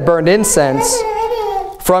priests had burned incense,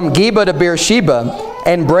 from Geba to Beersheba,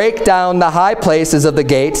 and brake down the high places of the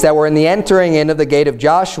gates that were in the entering in of the gate of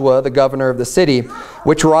Joshua, the governor of the city,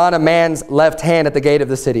 which were on a man's left hand at the gate of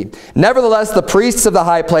the city. Nevertheless, the priests of the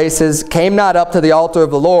high places came not up to the altar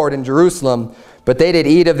of the Lord in Jerusalem, but they did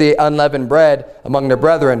eat of the unleavened bread among their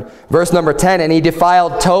brethren. Verse number 10, and he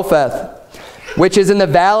defiled Topheth, which is in the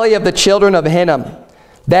valley of the children of Hinnom,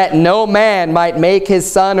 that no man might make his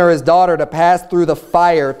son or his daughter to pass through the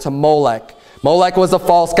fire to Molech. Molech was a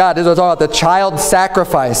false god. This was all about the child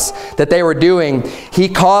sacrifice that they were doing. He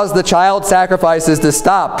caused the child sacrifices to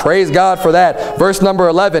stop. Praise God for that. Verse number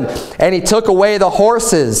 11, and he took away the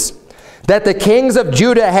horses that the kings of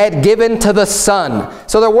Judah had given to the sun.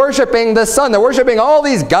 So they're worshiping the sun. They're worshiping all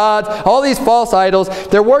these gods, all these false idols.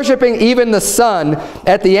 They're worshiping even the sun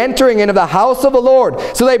at the entering in of the house of the Lord.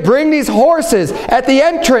 So they bring these horses at the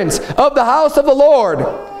entrance of the house of the Lord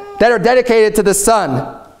that are dedicated to the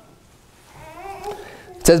sun.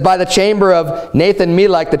 It says, by the chamber of Nathan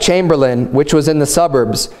Melech the chamberlain, which was in the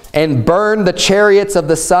suburbs, and burned the chariots of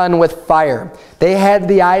the sun with fire. They had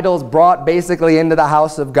the idols brought basically into the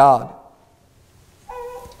house of God.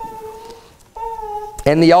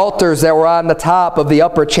 And the altars that were on the top of the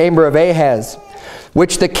upper chamber of Ahaz,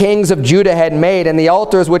 which the kings of Judah had made, and the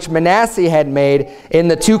altars which Manasseh had made in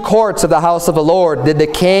the two courts of the house of the Lord, did the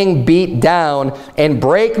king beat down, and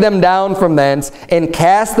break them down from thence, and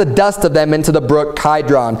cast the dust of them into the brook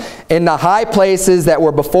Kidron, in the high places that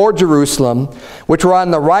were before Jerusalem, which were on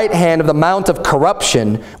the right hand of the mount of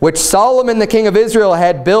corruption, which Solomon the king of Israel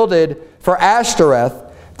had builded for Ashtoreth,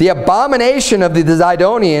 the abomination of the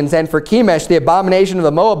Zidonians, and for Chemosh, the abomination of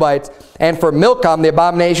the Moabites, and for Milcom, the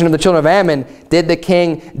abomination of the children of Ammon, did the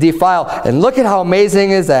king defile. And look at how amazing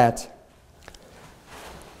is that.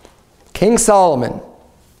 King Solomon,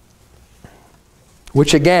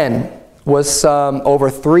 which again was over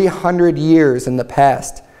 300 years in the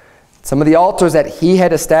past, some of the altars that he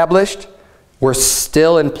had established were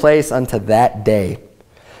still in place unto that day.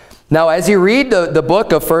 Now, as you read the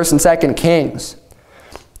book of 1st and 2nd Kings,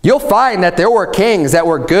 you'll find that there were kings that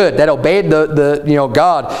were good, that obeyed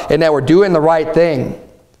God, and that were doing the right thing.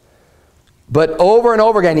 But over and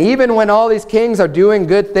over again, even when all these kings are doing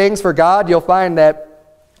good things for God, you'll find that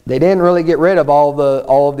they didn't really get rid of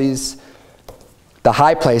the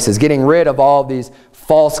high places, getting rid of all of these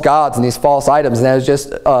false gods and these false items, and that was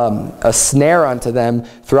just a snare unto them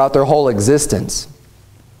throughout their whole existence.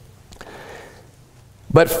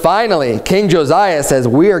 But finally, King Josiah says,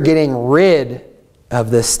 we are getting rid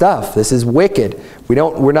of this stuff. This is wicked.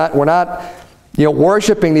 We're not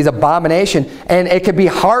worshiping these abominations. And it can be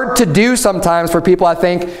hard to do sometimes for people, I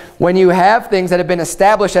think, when you have things that have been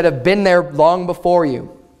established that have been there long before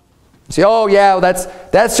you. You say, oh yeah,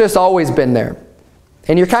 that's just always been there.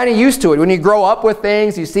 And you're kind of used to it. When you grow up with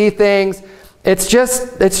things, you see things, it's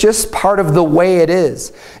just part of the way it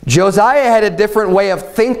is. Josiah had a different way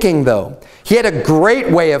of thinking, though. He had a great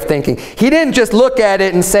way of thinking. He didn't just look at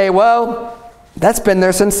it and say, well, that's been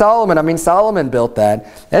there since Solomon. I mean, Solomon built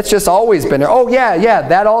that. That's just always been there. Oh, yeah,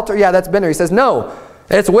 that altar, yeah, that's been there. He says, no,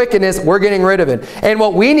 it's wickedness. We're getting rid of it. And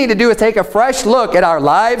what we need to do is take a fresh look at our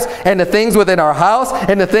lives and the things within our house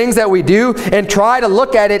and the things that we do and try to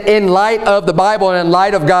look at it in light of the Bible and in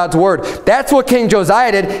light of God's Word. That's what King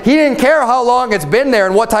Josiah did. He didn't care how long it's been there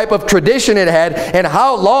and what type of tradition it had and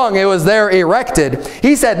how long it was there erected.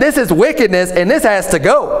 He said, this is wickedness and this has to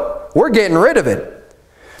go. We're getting rid of it.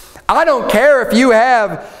 I don't care if you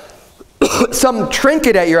have some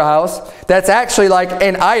trinket at your house that's actually like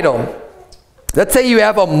an idol. Let's say you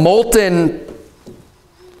have a molten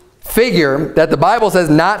figure that the Bible says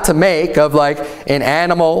not to make of like an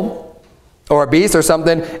animal or a beast or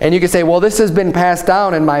something, and you can say, well, this has been passed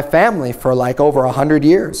down in my family for like over 100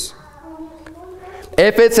 years.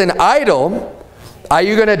 If it's an idol, are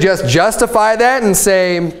you going to just justify that and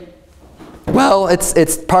say, well,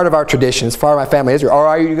 it's part of our tradition, it's part of my family history, or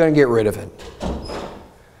are you going to get rid of it?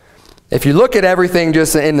 If you look at everything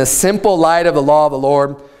just in the simple light of the law of the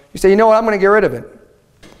Lord, you say, you know what, I'm going to get rid of it.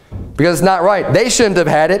 Because it's not right. They shouldn't have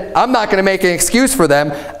had it. I'm not going to make an excuse for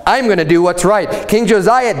them. I'm going to do what's right. King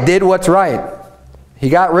Josiah did what's right. He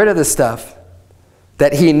got rid of the stuff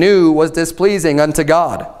that he knew was displeasing unto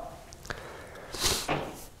God.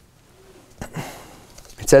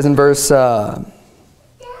 It says in verse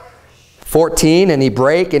 14, and he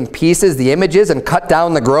brake in pieces the images and cut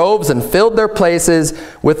down the groves and filled their places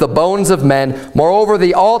with the bones of men. Moreover,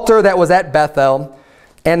 the altar that was at Bethel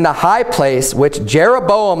and the high place which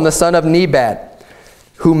Jeroboam the son of Nebat,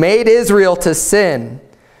 who made Israel to sin,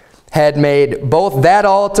 had made, both that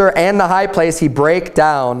altar and the high place he brake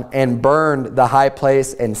down and burned the high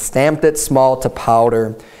place and stamped it small to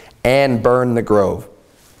powder and burned the grove.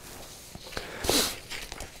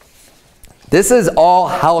 This is all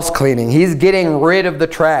house cleaning. He's getting rid of the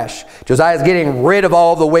trash. Josiah's getting rid of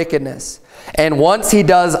all the wickedness. And once he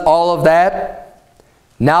does all of that,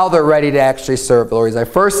 now they're ready to actually serve the Lord. He's like,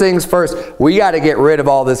 first things first, we got to get rid of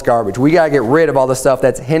all this garbage. We got to get rid of all the stuff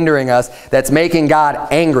that's hindering us, that's making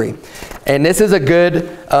God angry. And this is a good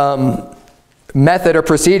method or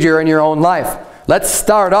procedure in your own life. Let's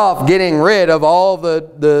start off getting rid of all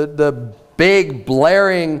the big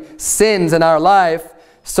blaring sins in our life,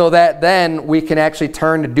 so that then we can actually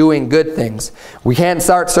turn to doing good things. We can't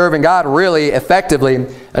start serving God really effectively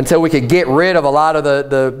until we can get rid of a lot of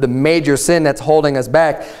the major sin that's holding us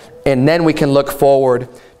back, and then we can look forward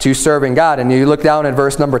to serving God. And you look down at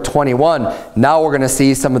verse number 21, now we're going to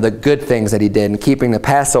see some of the good things that he did in keeping the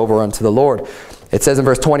Passover unto the Lord. It says in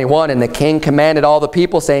verse 21, and the king commanded all the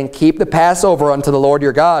people, saying, keep the Passover unto the Lord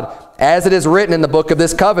your God, as it is written in the book of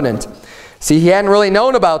this covenant. See, he hadn't really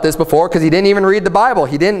known about this before because he didn't even read the Bible.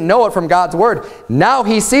 He didn't know it from God's Word. Now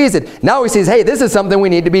he sees it. Now he sees, hey, this is something we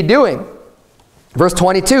need to be doing. Verse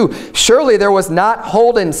 22, surely there was not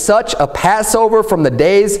holden such a Passover from the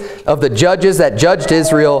days of the judges that judged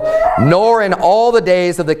Israel, nor in all the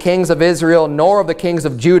days of the kings of Israel, nor of the kings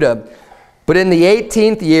of Judah. But in the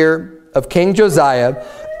 18th year of King Josiah,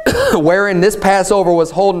 wherein this Passover was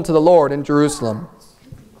holden to the Lord in Jerusalem.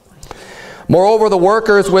 Moreover, the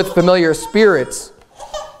workers with familiar spirits,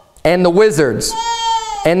 and the wizards,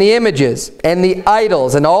 and the images, and the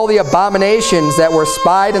idols, and all the abominations that were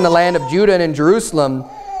spied in the land of Judah and in Jerusalem,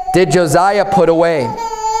 did Josiah put away,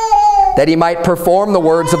 that he might perform the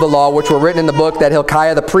words of the law which were written in the book that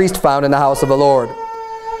Hilkiah the priest found in the house of the Lord.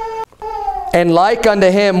 And like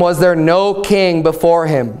unto him was there no king before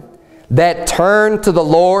him, that turned to the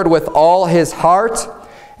Lord with all his heart,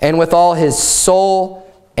 and with all his soul,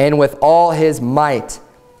 and with all his might,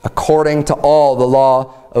 according to all the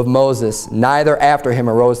law of Moses. Neither after him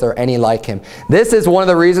arose there any like him. This is one of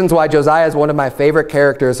the reasons why Josiah is one of my favorite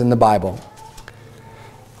characters in the Bible.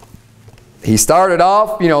 He started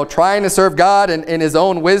off, trying to serve God in his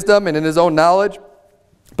own wisdom and in his own knowledge.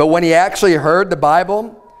 But when he actually heard the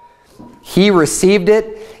Bible, he received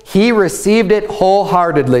it. He received it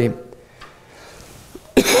wholeheartedly.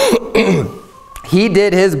 He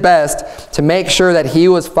did his best to make sure that he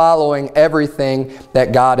was following everything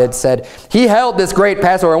that God had said. He held this great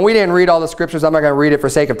Passover, and we didn't read all the scriptures. I'm not going to read it for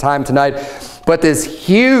sake of time tonight. But this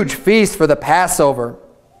huge feast for the Passover.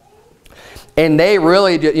 And they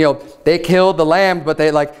really, they killed the lamb, but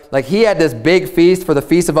they like he had this big feast for the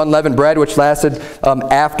Feast of Unleavened Bread, which lasted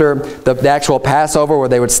after the actual Passover, where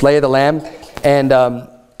they would slay the lamb. And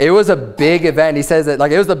it was a big event. He says that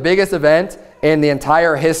it was the biggest event in the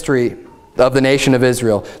entire history of the nation of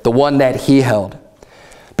Israel, the one that he held,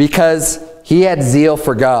 because he had zeal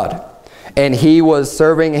for God and he was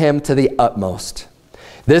serving him to the utmost.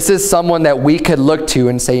 This is someone that we could look to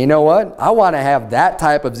and say, you know what? I want to have that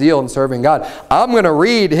type of zeal in serving God. I'm going to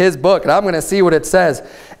read his book and I'm going to see what it says.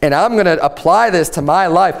 And I'm going to apply this to my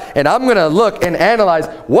life. And I'm going to look and analyze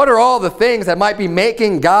what are all the things that might be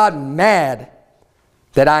making God mad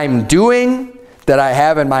that I'm doing, that I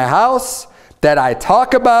have in my house, that I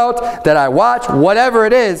talk about, that I watch, whatever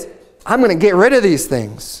it is. I'm going to get rid of these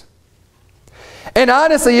things. And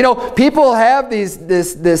honestly, people have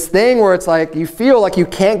this thing where it's like you feel like you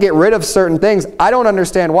can't get rid of certain things. I don't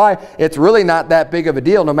understand why. It's really not that big of a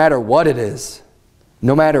deal no matter what it is.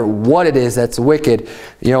 No matter what it is that's wicked,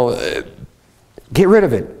 get rid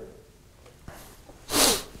of it.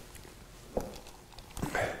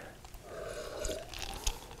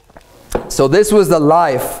 So this was the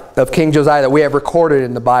life of King Josiah that we have recorded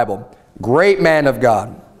in the Bible. Great man of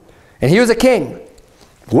God. And he was a king.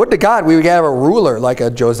 Would to God we would have a ruler like a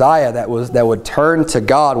Josiah that would turn to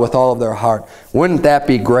God with all of their heart. Wouldn't that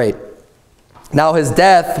be great? Now his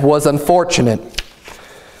death was unfortunate.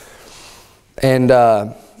 And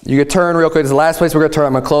you could turn real quick. This is the last place we're going to turn.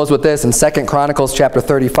 I'm going to close with this in 2 Chronicles chapter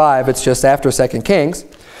 35. It's just after 2 Kings.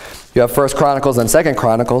 You have 1 Chronicles and 2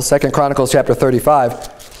 Chronicles. 2 Chronicles chapter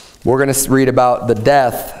 35. We're going to read about the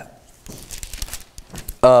death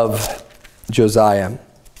of Josiah.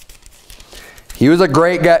 He was a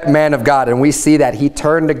great man of God, and we see that he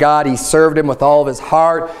turned to God. He served him with all of his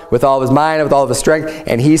heart, with all of his mind, with all of his strength,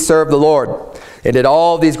 and he served the Lord. And did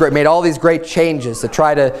made all these great changes to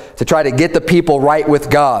try to get the people right with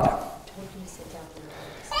God.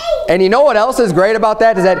 And you know what else is great about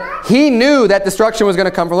that is that he knew that destruction was going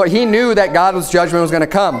to come from the Lord. He knew that God's judgment was going to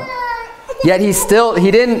come. Yet he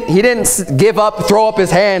didn't give up, throw up his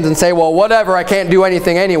hands and say, well, whatever, I can't do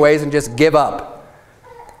anything anyways, and just give up.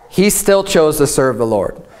 He still chose to serve the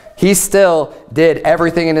Lord. He still did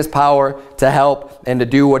everything in his power to help and to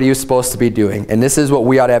do what he was supposed to be doing. And this is what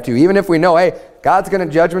we ought to have to do. Even if we know, hey,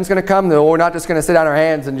 judgment's going to come, then we're not just going to sit on our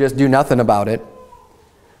hands and just do nothing about it.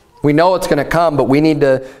 We know it's going to come, but we need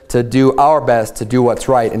to do our best to do what's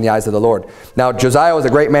right in the eyes of the Lord. Now, Josiah was a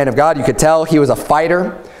great man of God. You could tell he was a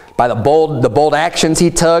fighter by the bold actions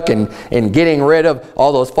he took and getting rid of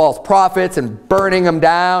all those false prophets and burning them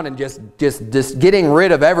down and just getting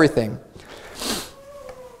rid of everything.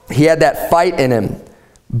 He had that fight in him,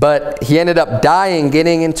 but he ended up dying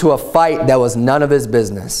getting into a fight that was none of his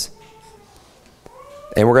business.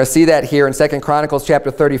 And we're going to see that here in 2 Chronicles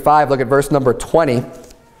chapter 35. Look at verse number 20.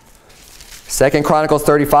 2 Chronicles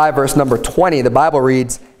 35 verse number 20, the Bible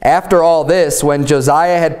reads, "After all this, when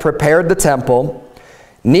Josiah had prepared the temple,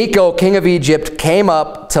 Necho, king of Egypt, came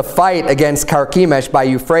up to fight against Carchemish by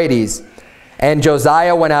Euphrates, and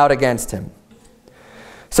Josiah went out against him."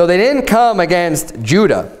 So they didn't come against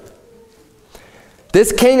Judah.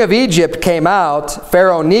 This king of Egypt came out,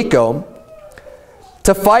 Pharaoh Necho,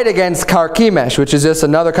 to fight against Carchemish, which is just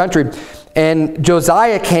another country. And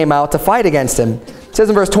Josiah came out to fight against him. It says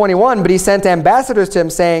in verse 21, "But he sent ambassadors to him,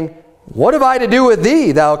 saying, What have I to do with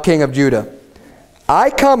thee, thou king of Judah? I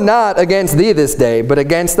come not against thee this day, but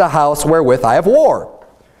against the house wherewith I have war.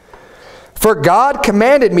 For God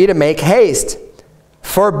commanded me to make haste.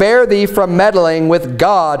 Forbear thee from meddling with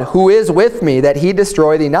God, who is with me, that he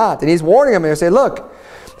destroy thee not." And he's warning him and say, look,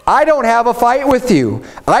 I don't have a fight with you.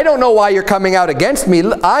 I don't know why you're coming out against me.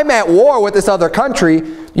 I'm at war with this other country.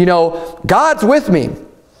 God's with me.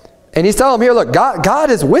 And he's telling him here, look, God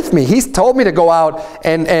is with me. He's told me to go out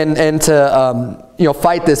and to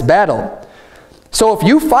fight this battle. So if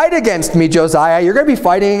you fight against me, Josiah, you're going to be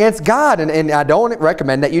fighting against God, and I don't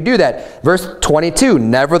recommend that you do that. Verse 22,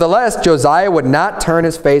 "Nevertheless, Josiah would not turn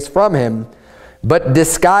his face from him, but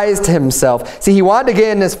disguised himself." See, he wanted to get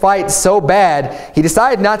in this fight so bad, he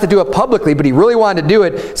decided not to do it publicly, but he really wanted to do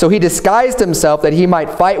it, so he disguised himself that he might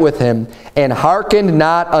fight with him, and hearkened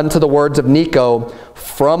not unto the words of Necho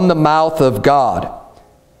from the mouth of God.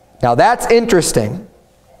 Now that's interesting.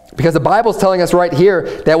 Because the Bible's telling us right here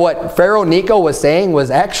that what Pharaoh Necho was saying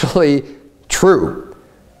was actually true.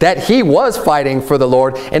 That he was fighting for the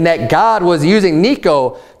Lord and that God was using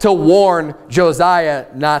Necho to warn Josiah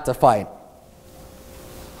not to fight.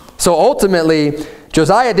 So ultimately,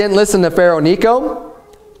 Josiah didn't listen to Pharaoh Necho,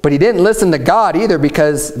 but he didn't listen to God either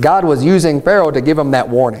because God was using Pharaoh to give him that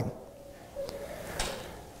warning.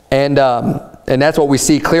 And And that's what we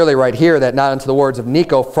see clearly right here, that not unto the words of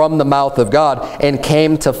Necho from the mouth of God, and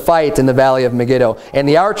came to fight in the valley of Megiddo. And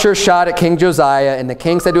the archer shot at King Josiah, and the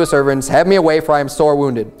king said to his servants, have me away, for I am sore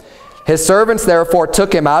wounded. His servants therefore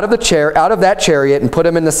took him out of that chariot and put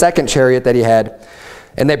him in the second chariot that he had.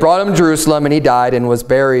 And they brought him to Jerusalem, and he died and was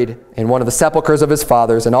buried in one of the sepulchres of his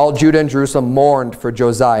fathers. And all Judah and Jerusalem mourned for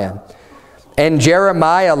Josiah. And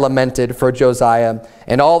Jeremiah lamented for Josiah,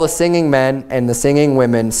 and all the singing men and the singing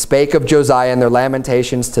women spake of Josiah in their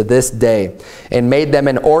lamentations to this day, and made them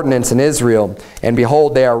an ordinance in Israel. And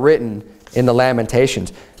behold, they are written in the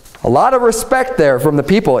lamentations. A lot of respect there from the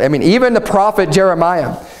people. I mean, even the prophet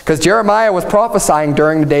Jeremiah, because Jeremiah was prophesying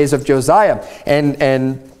during the days of Josiah,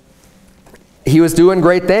 and he was doing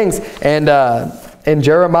great things. And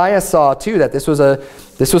Jeremiah saw too that this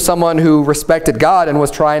was someone who respected God and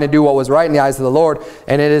was trying to do what was right in the eyes of the Lord.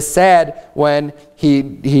 And it is sad when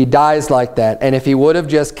he dies like that. And if he would have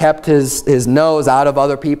just kept his nose out of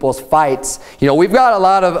other people's fights, you know, we've got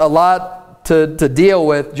a lot to deal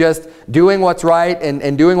with, just doing what's right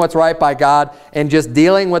and doing what's right by God, and just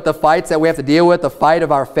dealing with the fights that we have to deal with, the fight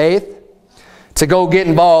of our faith, to go get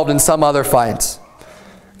involved in some other fights.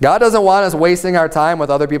 God doesn't want us wasting our time with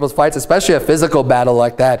other people's fights, especially a physical battle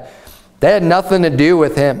like that. That had nothing to do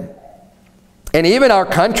with him. And even our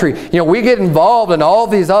country, you know, we get involved in all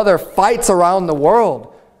these other fights around the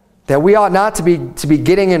world that we ought not to be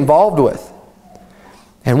getting involved with.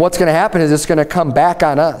 And what's going to happen is it's going to come back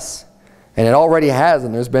on us. And it already has.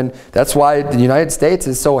 And that's why the United States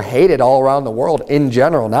is so hated all around the world in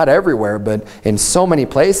general. Not everywhere, but in so many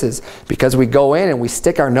places. Because we go in and we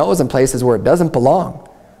stick our nose in places where it doesn't belong.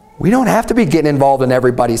 We don't have to be getting involved in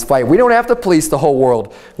everybody's fight. We don't have to police the whole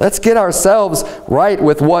world. Let's get ourselves right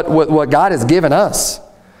with what God has given us.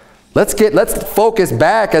 Let's focus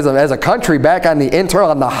back as a country, back on the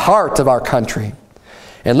internal, on the heart of our country.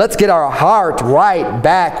 And let's get our heart right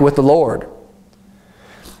back with the Lord.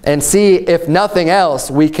 And see, if nothing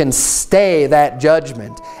else, we can stay that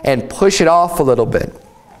judgment and push it off a little bit.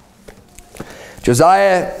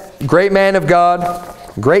 Josiah, great man of God,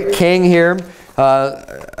 great king here.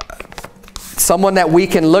 Someone that we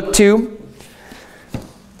can look to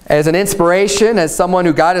as an inspiration, as someone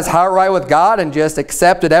who got his heart right with God and just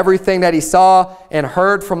accepted everything that he saw and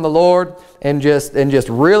heard from the Lord, and just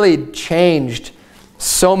really changed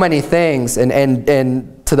so many things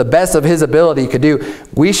and to the best of his ability could do.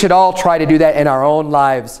 We should all try to do that in our own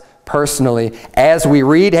lives personally. As we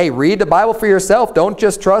read, hey, read the Bible for yourself. Don't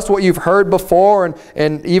just trust what you've heard before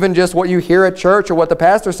and even just what you hear at church or what the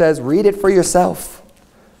pastor says. Read it for yourself.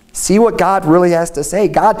 See what God really has to say.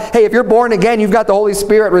 God, hey, if you're born again, you've got the Holy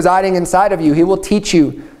Spirit residing inside of you. He will teach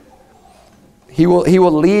you. He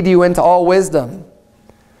will lead you into all wisdom.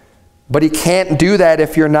 But he can't do that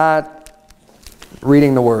if you're not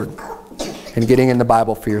reading the Word and getting in the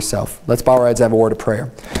Bible for yourself. Let's bow our heads and have a word of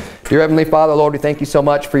prayer. Dear Heavenly Father, Lord, we thank you so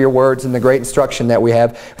much for your words and the great instruction that we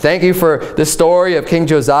have. Thank you for the story of King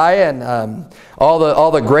Josiah and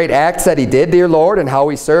all the great acts that he did, dear Lord, and how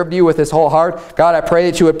he served you with his whole heart. God, I pray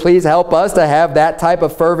that you would please help us to have that type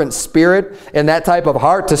of fervent spirit and that type of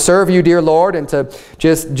heart to serve you, dear Lord, and to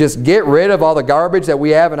just get rid of all the garbage that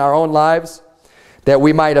we have in our own lives, that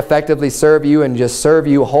we might effectively serve you and just serve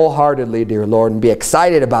you wholeheartedly, dear Lord, and be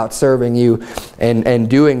excited about serving you and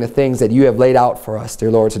doing the things that you have laid out for us,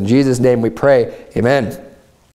 dear Lord. In Jesus' name we pray, amen.